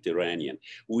Mediterranean.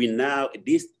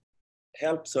 This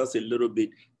helps us a little bit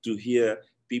to hear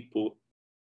people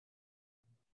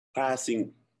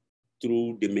passing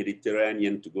through the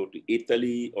Mediterranean to go to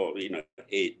Italy, or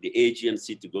the Aegean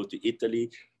Sea to go to Italy,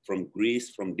 from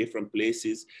Greece, from different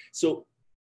places. So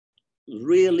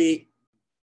really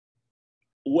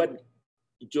what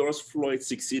George Floyd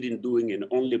succeeded in doing, and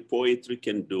only poetry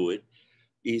can do it,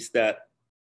 is that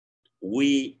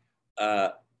we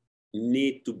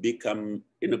need to become,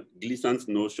 Glissant's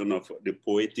notion of the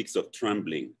poetics of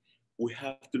trembling. We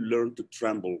have to learn to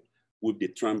tremble with the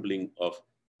trembling of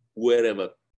wherever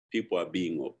people are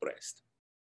being oppressed.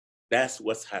 That's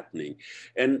what's happening.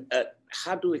 And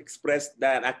how to express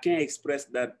that? I can't express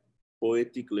that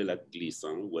poetically like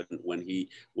Glissant when he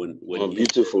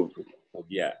beautiful.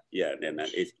 Yeah.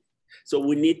 So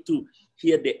we need to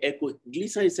hear the echo.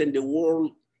 Glissant is in the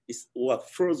world is, well,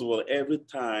 first of all, every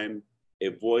time a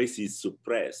voice is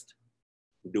suppressed,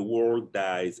 the world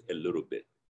dies a little bit.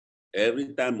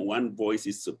 Every time one voice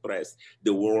is suppressed,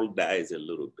 the world dies a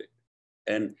little bit.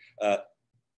 And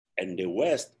the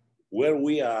West, where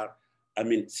we are, I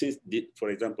mean, since, for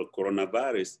example,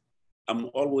 coronavirus, I'm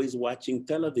always watching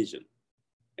television.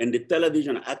 And the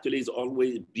television actually is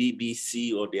always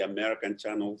BBC or the American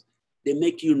channels. They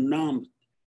make you numb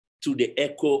to the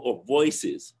echo of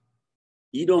voices.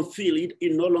 You don't feel it,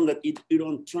 you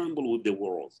don't tremble with the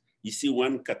world. You see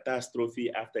one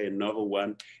catastrophe after another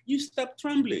one, you stop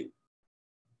trembling.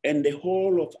 And the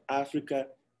whole of Africa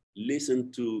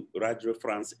listen to Radio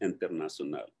France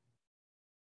Internationale.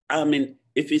 I mean,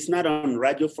 if it's not on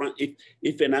Radio France,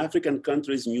 if an African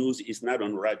country's news is not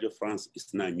on Radio France,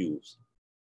 it's not news,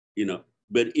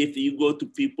 But if you go to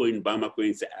people in Bamako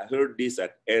and say, I heard this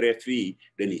at RFE,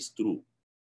 then it's true.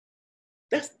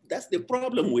 That's the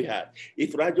problem we have.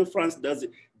 If Radio France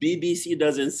doesn't, BBC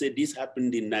doesn't say this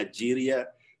happened in Nigeria,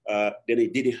 then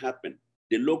it didn't happen.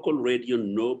 The local radio,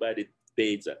 nobody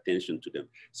pays attention to them.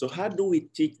 So how do we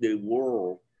teach the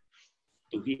world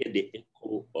to hear the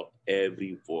echo of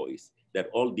every voice, that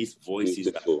all these voices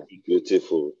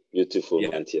beautiful, yeah.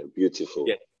 Manthia, beautiful.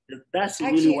 Yeah. That's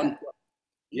really one.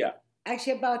 Yeah.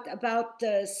 Actually, about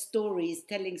stories,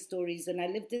 telling stories. When I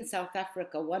lived in South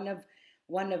Africa, one of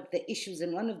the issues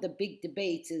and one of the big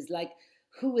debates is like,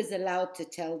 who is allowed to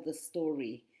tell the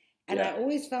story? And I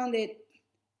always found it,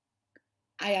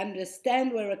 I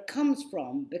understand where it comes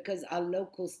from, because our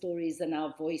local stories and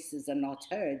our voices are not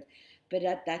heard. But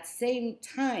at that same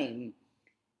time,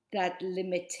 that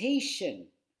limitation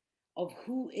of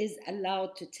who is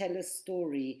allowed to tell a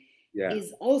story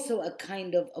is also a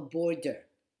kind of a border.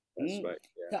 That's right.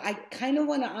 Yeah. So I kind of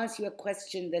want to ask you a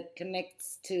question that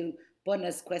connects to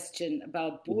Bona's question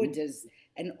about borders,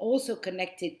 and also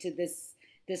connected to this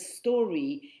the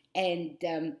story and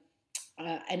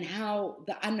how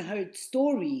the unheard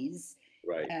stories,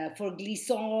 right. For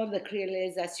Glissant, the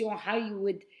créolisation, how you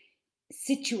would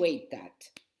situate that.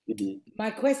 Mm-hmm.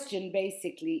 My question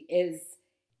basically is,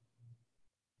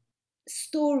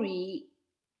 story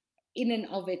in and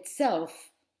of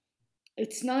itself,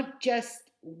 it's not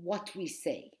just what we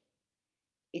say,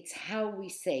 it's how we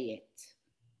say it.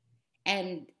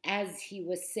 And as he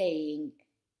was saying,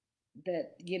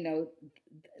 that, you know,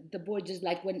 the borders,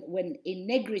 like when in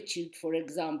Negritude, for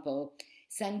example,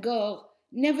 Senghor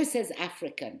never says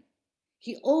African.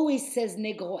 He always says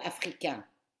Negro-Africain.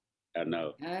 I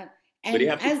know. And But you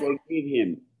have to forgive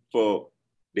him for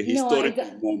the historical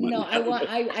moment. No,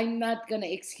 I'm not going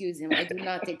to excuse him. I do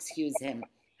not excuse him.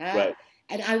 Right.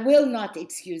 And I will not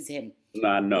excuse him. No,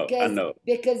 I know. I know.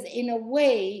 Because in a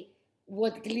way,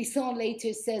 what Glissant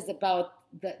later says about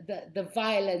the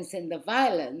violence and the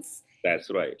violence, that's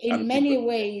right. In many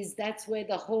ways, that's where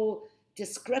the whole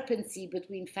discrepancy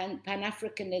between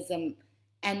Pan-Africanism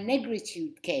and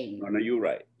Negritude came. No, you're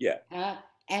right. Yeah.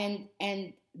 And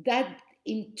that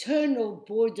internal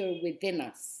border within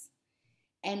us,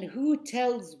 and who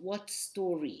tells what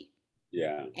story,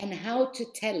 yeah, and how to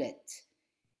tell it,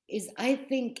 is, I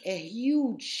think, a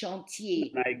huge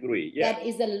chantier. I agree. Yeah. That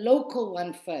is a local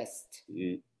one first.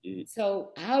 Mm-hmm.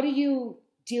 So how do you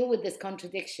deal with this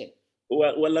contradiction?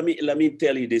 Well, let me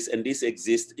tell you this, and this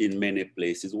exists in many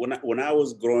places. When I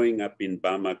was growing up in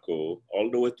Bamako, all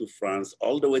the way to France,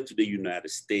 all the way to the United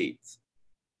States,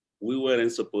 we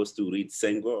weren't supposed to read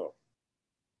Senghor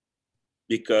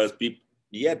because people,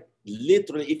 yet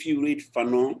literally, if you read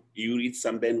Fanon, you read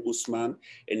Sambène Ousmane,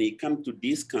 and you come to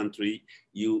this country,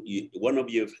 you one of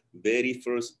your very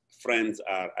first friends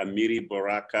are Amiri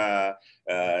Baraka,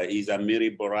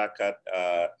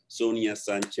 Sonia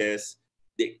Sanchez.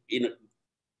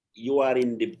 You are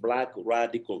in the Black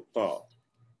radical thought,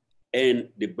 and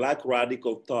the Black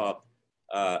radical thought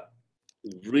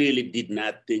really did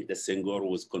not think that Senghor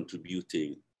was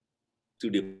contributing to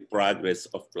the progress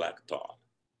of Black thought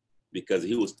because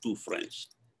he was too French.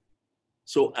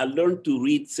 So I learned to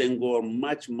read Senghor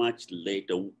much, much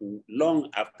later, long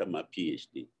after my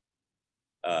PhD.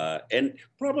 And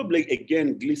probably,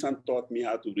 again, Glissant taught me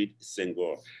how to read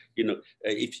Senghor. You know,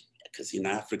 because in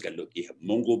Africa, look, you have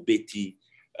Mongo Betty,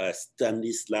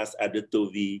 Stanislas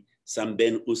Adetovi,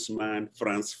 Sambène Ousmane,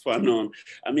 Frantz Fanon.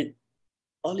 I mean,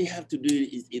 all you have to do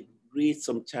is read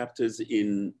some chapters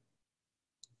in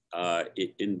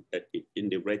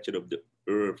The Wretched of the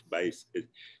Earth by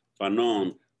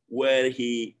Fanon, where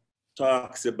he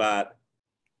talks about,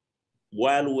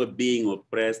 while we're being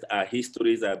oppressed, our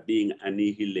histories are being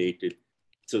annihilated.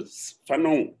 So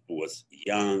Fanon was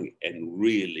young and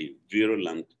really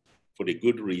virulent for the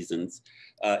good reasons.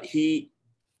 He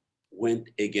went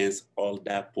against all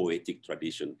that poetic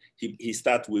tradition. He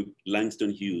started with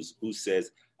Langston Hughes, who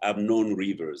says, I've known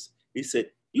rivers. He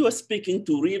said, you are speaking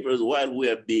to rivers while we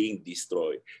are being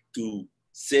destroyed, to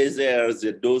Césars,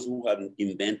 those who have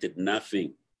invented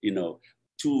nothing, you know,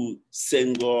 to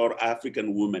Senghor,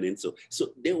 African women. And so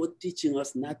they were teaching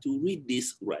us not to read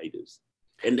these writers.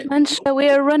 And Manthia, we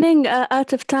are running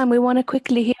out of time. We want to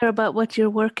quickly hear about what you're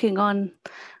working on.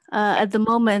 At the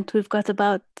moment, we've got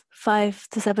about 5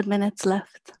 to 7 minutes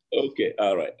left. Okay,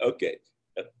 all right, okay,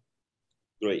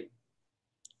 great.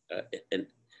 And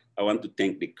I want to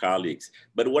thank the colleagues.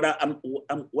 But what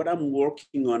I'm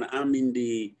working on, I'm in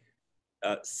the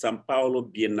Sao Paulo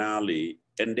Biennale,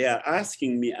 and they are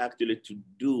asking me actually to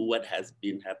do what has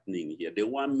been happening here. They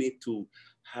want me to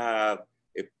have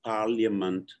a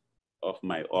parliament of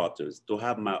my authors, to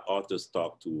have my authors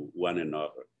talk to one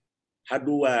another. How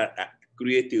do I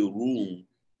create a room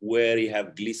where you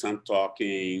have Glissant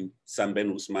talking,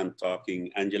 Sambène Ousmane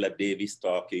talking, Angela Davis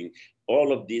talking,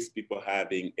 all of these people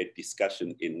having a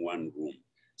discussion in one room.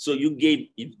 So you've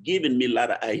given me a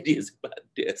lot of ideas about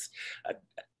this.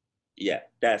 Yeah,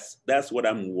 that's what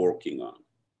I'm working on.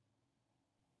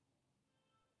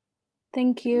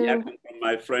 Thank you. Yeah, from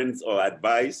my friends or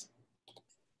advice.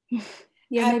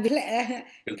 Yeah, maybe.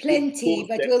 Plenty,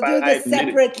 but we'll do this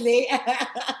separately.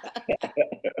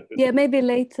 Yeah, maybe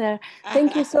later.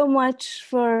 Thank you so much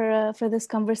for this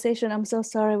conversation. I'm so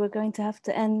sorry we're going to have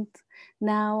to end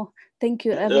now. Thank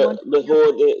you, everyone.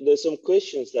 There's some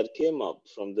questions that came up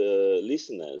from the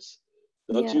listeners.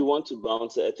 Don't you want to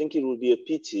bounce? I think it would be a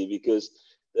pity because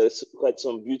there's quite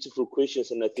some beautiful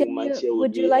questions, and I think Manthia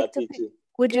would be happy to.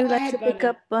 Would you like to pick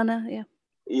up, Anna? Yeah.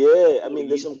 Yeah, I mean,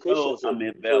 there's some questions. I'm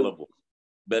available.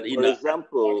 But for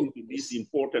example, I'm talking to these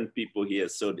important people here,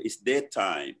 so it's their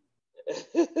time.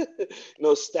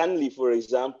 No, Stanley, for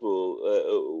example,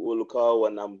 Wolukawa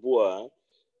Nambua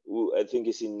who I think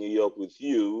is in New York with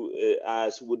you,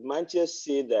 as would Manthia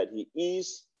say that he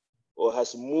is or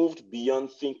has moved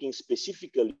beyond thinking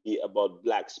specifically about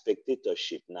Black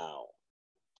spectatorship now?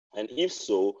 And if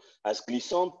so, has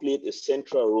Glissant played a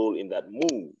central role in that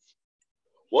move?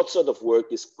 What sort of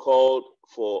work is called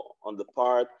for on the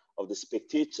part of the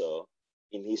spectator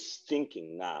in his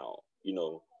thinking now? You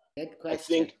know, Good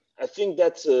question. I think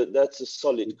that's a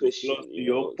solid question. Close to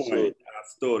your point,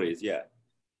 stories, yeah.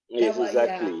 Yes,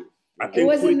 exactly. Yeah. It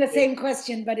wasn't the same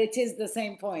question, but it is the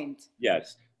same point.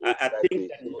 Yes, exactly. I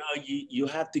think that now you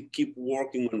have to keep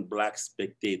working on Black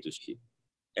spectatorship.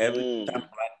 Every time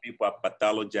Black people are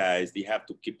pathologized, you have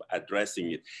to keep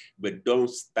addressing it, but don't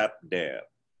stop there.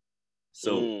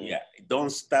 So yeah,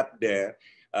 don't stop there,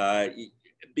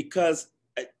 because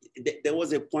there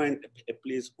was a point,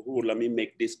 please, let me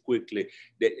make this quickly.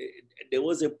 There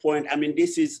was a point, I mean,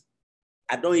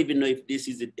 I don't even know if this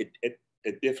is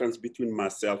a difference between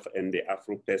myself and the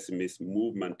Afro-pessimist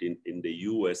movement in the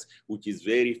US, which is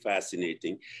very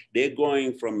fascinating. They're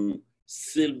going from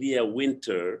Sylvia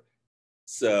Wynter's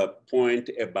point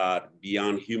about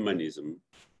beyond humanism,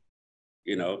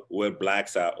 you know, where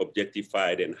Blacks are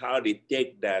objectified, and how they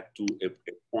take that to a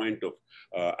point of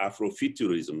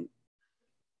Afrofuturism.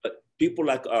 But people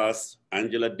like us,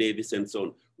 Angela Davis and so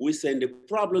on, we're saying the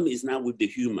problem is not with the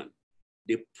human.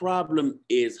 The problem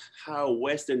is how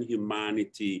Western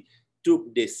humanity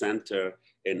took the center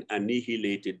and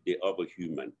annihilated the other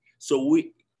human. So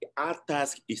our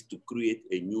task is to create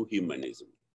a new humanism,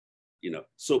 you know.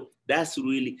 So that's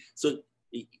really, so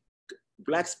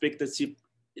Black spectatorship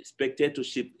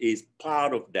is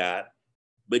part of that,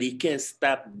 but it can't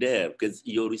stop there, because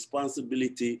your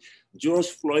responsibility, George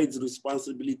Floyd's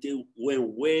responsibility went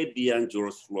way beyond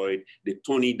George Floyd, the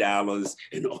 $20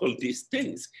 and all these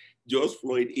things. George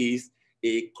Floyd is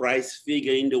a Christ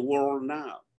figure in the world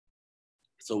now.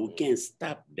 So we can't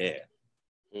stop there.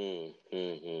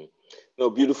 No,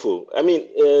 beautiful. I mean,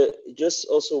 just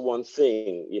also one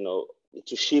thing, you know,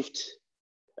 to shift.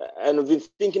 And I've been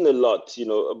thinking a lot, you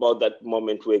know, about that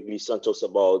moment where Glissant talks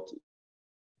about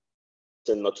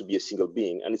not to be a single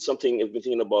being. And it's something I've been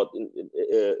thinking about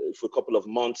for a couple of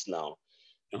months now.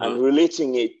 And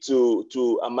relating it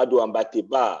to Amadou Ambate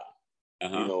Ba, you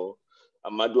know,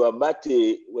 Amadou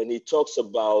Ambate, when he talks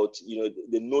about, you know,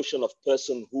 the notion of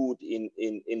personhood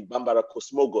in Bambara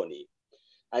cosmogony,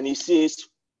 and he says,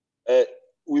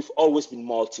 we've always been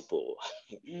multiple.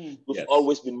 We've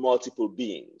always been multiple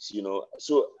beings, you know.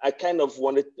 So I kind of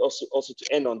wanted also to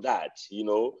end on that, you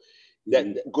know,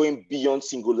 that going beyond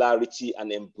singularity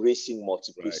and embracing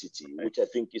multiplicity, which I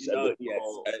think is a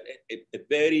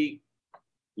very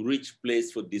rich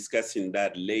place for discussing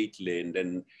that lately. And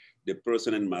then the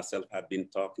person and myself have been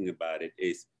talking about it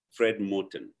is Fred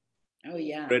Moten. Oh,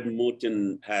 yeah. Fred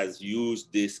Moten has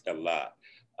used this a lot.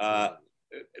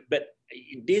 But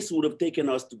this would have taken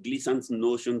us to Glissant's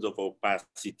notions of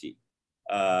opacity.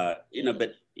 You know,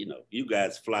 but you know, you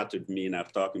guys flattered me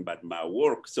enough talking about my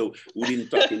work, so we didn't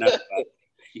talk enough about,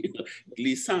 you know,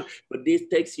 Glissant. But this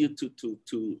takes you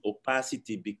to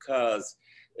opacity, because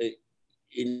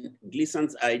in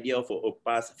Glissant's idea of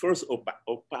opacity, first,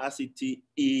 opacity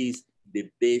is the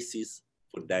basis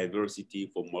for diversity,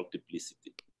 for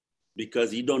multiplicity,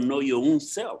 because you don't know your own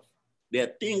self. There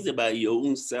are things about your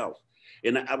own self.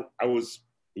 And I was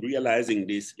realizing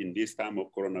this in this time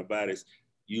of coronavirus.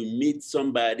 You meet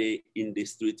somebody in the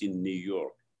street in New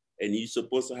York, and you're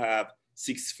supposed to have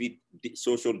 6 feet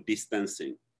social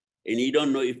distancing, and you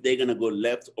don't know if they're gonna go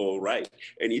left or right,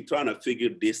 and you're trying to figure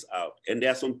this out. And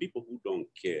there are some people who don't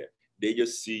care. They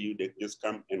just see you, they just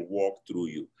come and walk through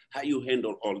you. How you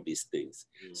handle all these things.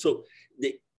 So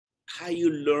how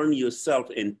you learn yourself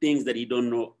and things that you don't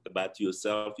know about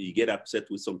yourself, you get upset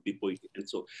with some people, and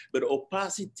so, but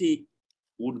opacity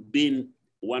would be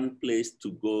one place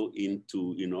to go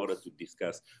into in order to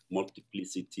discuss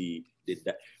multiplicity.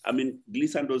 I mean,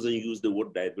 Glissant doesn't use the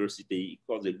word diversity, he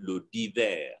calls it le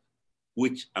divers,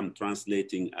 which I'm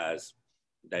translating as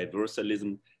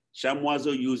diversalism.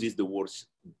 Chamoiseau uses the word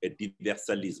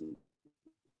diversalism.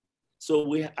 So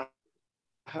we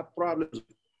have problems with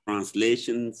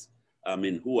translations. I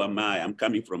mean, who am I? I'm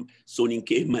coming from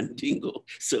Soninke Mandingo.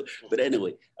 So, but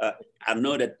anyway, I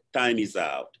know that time is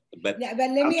out. But yeah, but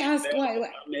let me ask why.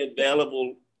 I'm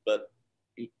available, but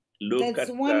look there's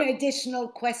at one additional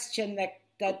question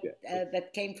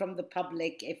that came from the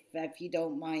public, if you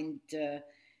don't mind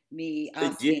me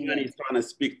asking. Jihan is trying to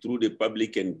speak through the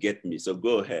public and get me, so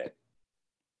go ahead.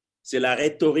 C'est la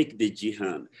rhétorique de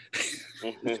Jihan.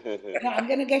 No, I'm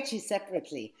going to get you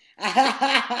separately.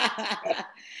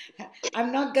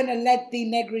 I'm not going to let the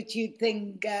negritude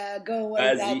thing go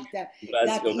away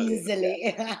that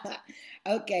easily.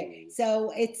 Okay,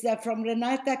 so it's from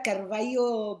Renata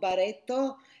Carvalho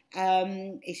Barreto.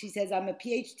 She says, I'm a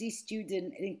PhD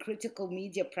student in critical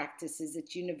media practices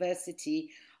at University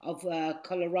of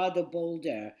Colorado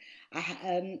Boulder.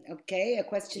 Okay, a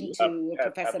question to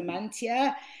Professor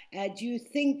Manthia. Do you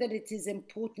think that it is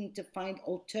important to find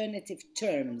alternative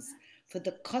terms for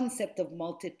the concept of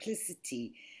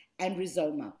multiplicity and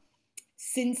rhizoma,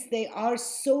 since they are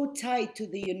so tied to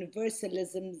the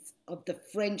universalisms of the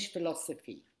French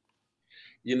philosophy?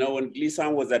 You know, when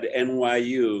Glissant was at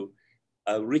NYU,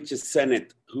 Richard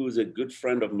Sennett, who's a good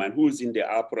friend of mine, who's in the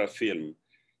opera film,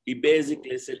 he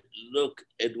basically said, look,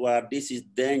 Édouard, this is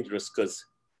dangerous because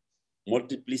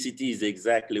multiplicity is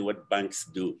exactly what banks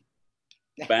do.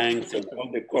 Banks and all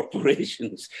the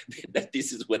corporations, that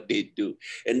this is what they do.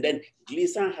 And then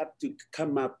Glissant had to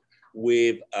come up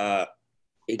with,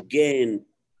 again,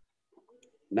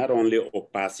 not only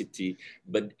opacity,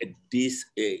 but this,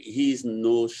 his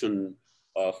notion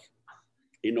of,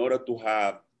 in order to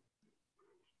have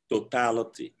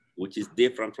totality, which is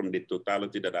different from the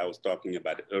totality that I was talking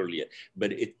about earlier,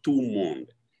 but a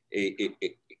tout-monde,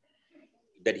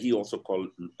 that he also called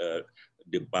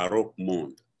the Baroque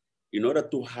monde. In order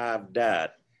to have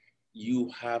that,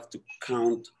 you have to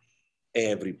count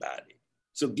everybody.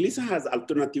 So Glissant has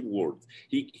alternative words.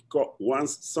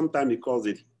 Sometimes he calls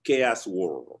it chaos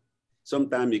world.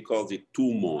 Sometimes he calls it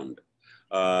tout-monde.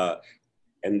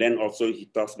 And then also he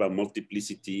talks about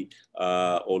multiplicity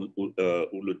or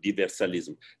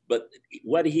universalism. But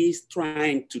what he's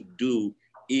trying to do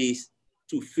is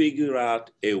to figure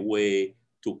out a way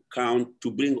to count,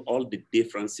 to bring all the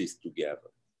differences together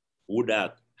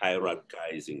without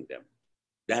hierarchizing them.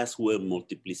 That's where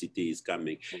multiplicity is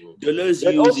coming. Deleuze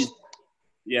uses,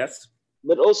 yes?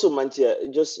 But also,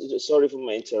 Manthia, just sorry for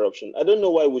my interruption. I don't know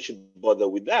why we should bother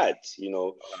with that, you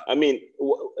know. I mean,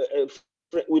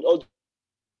 with all...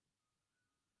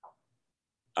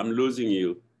 I'm losing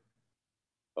you.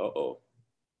 Uh-oh.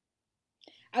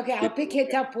 Okay, I'll pick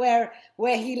it up where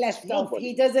he left off.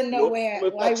 He doesn't know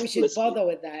why we should bother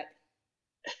with that.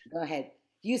 Go ahead.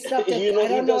 You stopped it. You know, I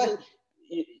don't know.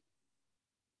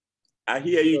 I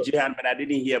hear you, Jihan, but I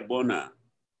didn't hear Bona.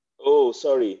 Oh,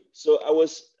 sorry. So I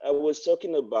was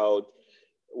talking about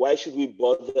why should we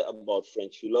bother about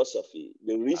French philosophy?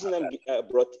 The reason I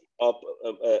brought up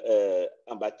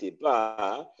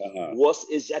Ambateba was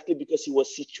exactly because he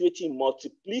was situating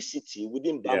multiplicity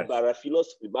within Bambara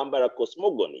philosophy, Bambara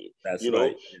cosmogony. That's you know?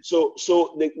 Right. So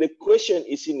the question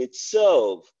is in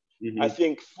itself, I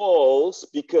think, false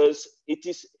because it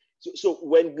is. So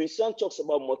when Glissant talks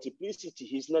about multiplicity,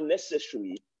 he's not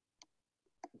necessarily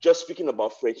just speaking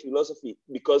about French philosophy,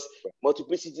 because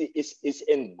multiplicity is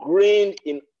ingrained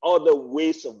in other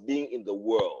ways of being in the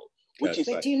world, which is,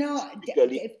 but you know,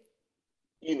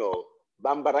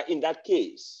 Bambara in that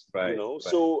case, right,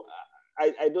 So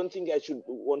I don't think I should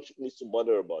need to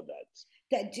bother about that.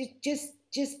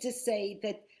 Just to say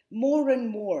that more and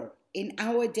more in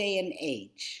our day and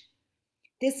age,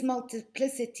 this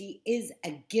multiplicity is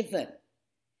a given.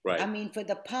 Right. I mean, for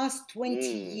the past 20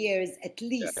 years at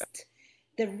least,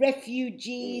 the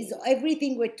refugees,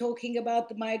 everything we're talking about,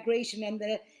 the migration and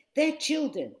their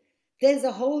children. There's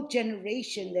a whole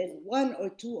generation, there's 1 or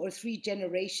 2 or 3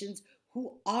 generations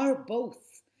who are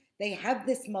both. They have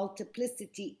this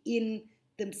multiplicity in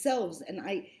themselves. And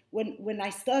when I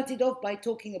started off by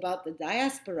talking about the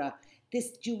diaspora,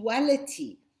 this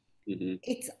duality,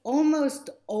 it's almost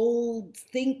old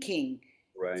thinking.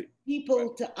 Right. People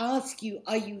to ask you,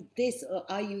 are you this or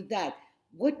are you that?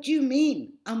 What do you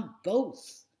mean? I'm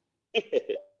both.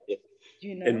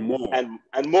 You know? And more. And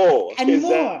more.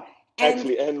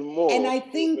 And more. And I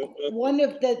think one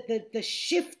of the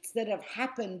shifts that have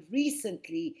happened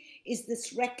recently is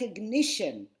this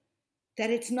recognition that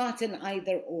it's not an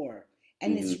either or.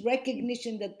 And this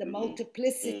recognition that the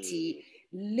multiplicity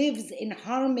lives in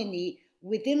harmony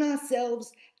within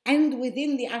ourselves and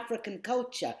within the African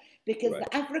culture. Because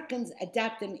the Africans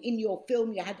adapt, and in your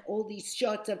film you had all these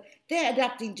shots of, they're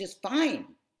adapting just fine.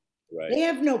 Right. They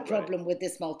have no problem with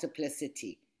this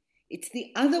multiplicity. It's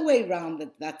the other way around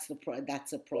that's a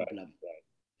problem.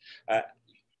 Right.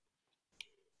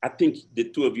 I think the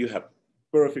two of you have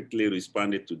perfectly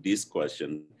responded to this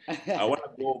question. I want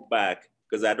to go back,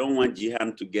 because I don't want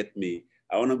Jihan to get me.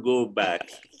 I want to go back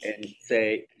and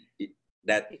say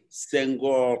that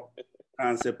Senghor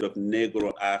concept of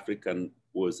Negro African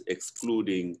was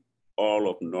excluding all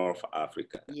of North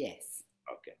Africa. Yes.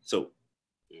 Okay, so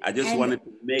I just wanted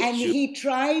to make and sure. And he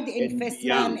tried in Feslan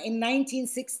young. in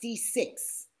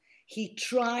 1966, he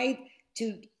tried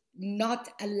to not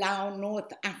allow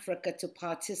North Africa to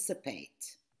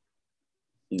participate.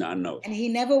 No. And he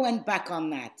never went back on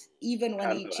that, even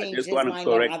when he changed his mind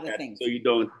on other things. So you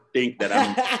don't think that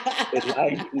I'm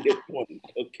lying the point.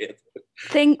 Okay.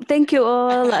 Thank you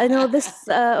all. I know this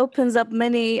opens up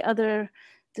many other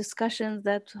discussions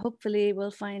that hopefully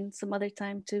we'll find some other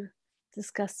time to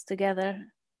discuss together.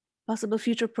 Possible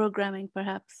future programming,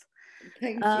 perhaps.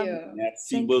 Thank you.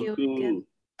 Merci beaucoup.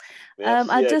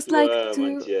 I'd just like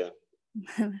to.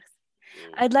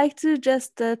 I'd like to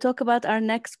just talk about our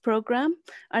next program.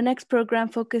 Our next program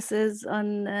focuses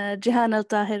on Jihan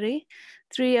Al-Tahiri,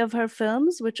 3 of her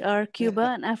films, which are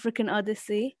Cuba, An African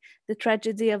Odyssey, The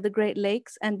Tragedy of the Great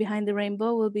Lakes, and Behind the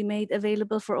Rainbow, will be made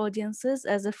available for audiences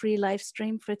as a free live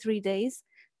stream for 3 days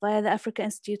via the Africa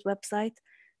Institute website,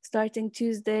 starting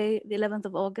Tuesday, the 11th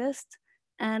of August,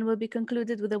 and will be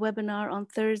concluded with a webinar on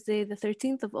Thursday, the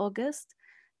 13th of August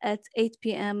at 8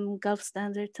 p.m. Gulf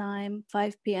Standard Time,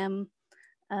 5 p.m.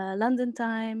 London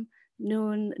time,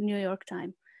 noon New York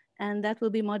time. And that will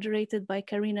be moderated by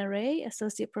Karina Ray,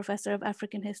 Associate Professor of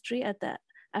African History at the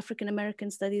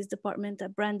African-American Studies Department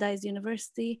at Brandeis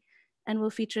University, and will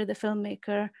feature the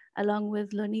filmmaker along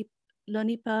with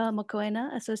Lonipa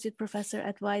Mokoena, Associate Professor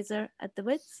at Weiser at the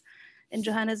Wits in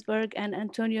Johannesburg, and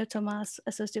Antonio Tomas,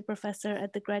 Associate Professor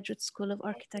at the Graduate School of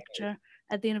Architecture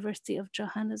at the University of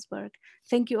Johannesburg.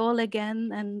 Thank you all again,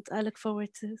 and I look forward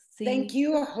to seeing you. Thank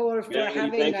you, Hor, for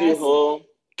having us. Thank you, Hor.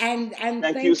 And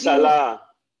thank you, Salah.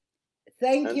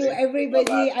 Thank you,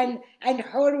 everybody. And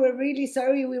Hor, we're really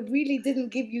sorry. We really didn't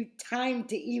give you time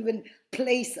to even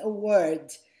place a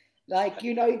word. Like,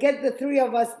 you know, you get the 3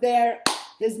 of us there.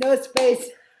 There's no space.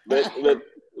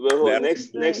 Well,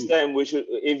 next time we should,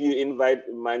 if you invite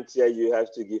Manthia, you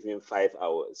have to give him 5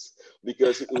 hours,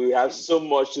 because we have so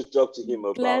much to talk to him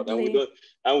about,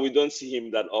 and we don't see him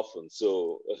that often.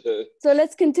 So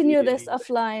let's continue this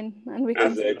offline, and we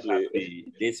can.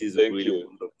 Exactly. This is really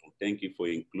wonderful. Thank you for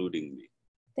including me.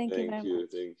 Thank you very much.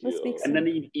 Thank we'll you. And then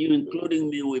you including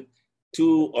me with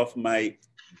 2 of my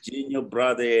junior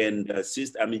brother and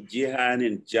sister. I mean, Jihan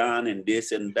and John and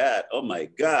this and that. Oh my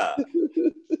God.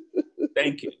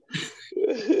 Thank you.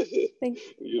 Thank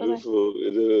you. Beautiful.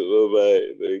 Bye-bye.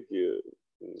 Thank you.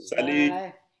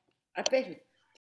 Salut. Bye.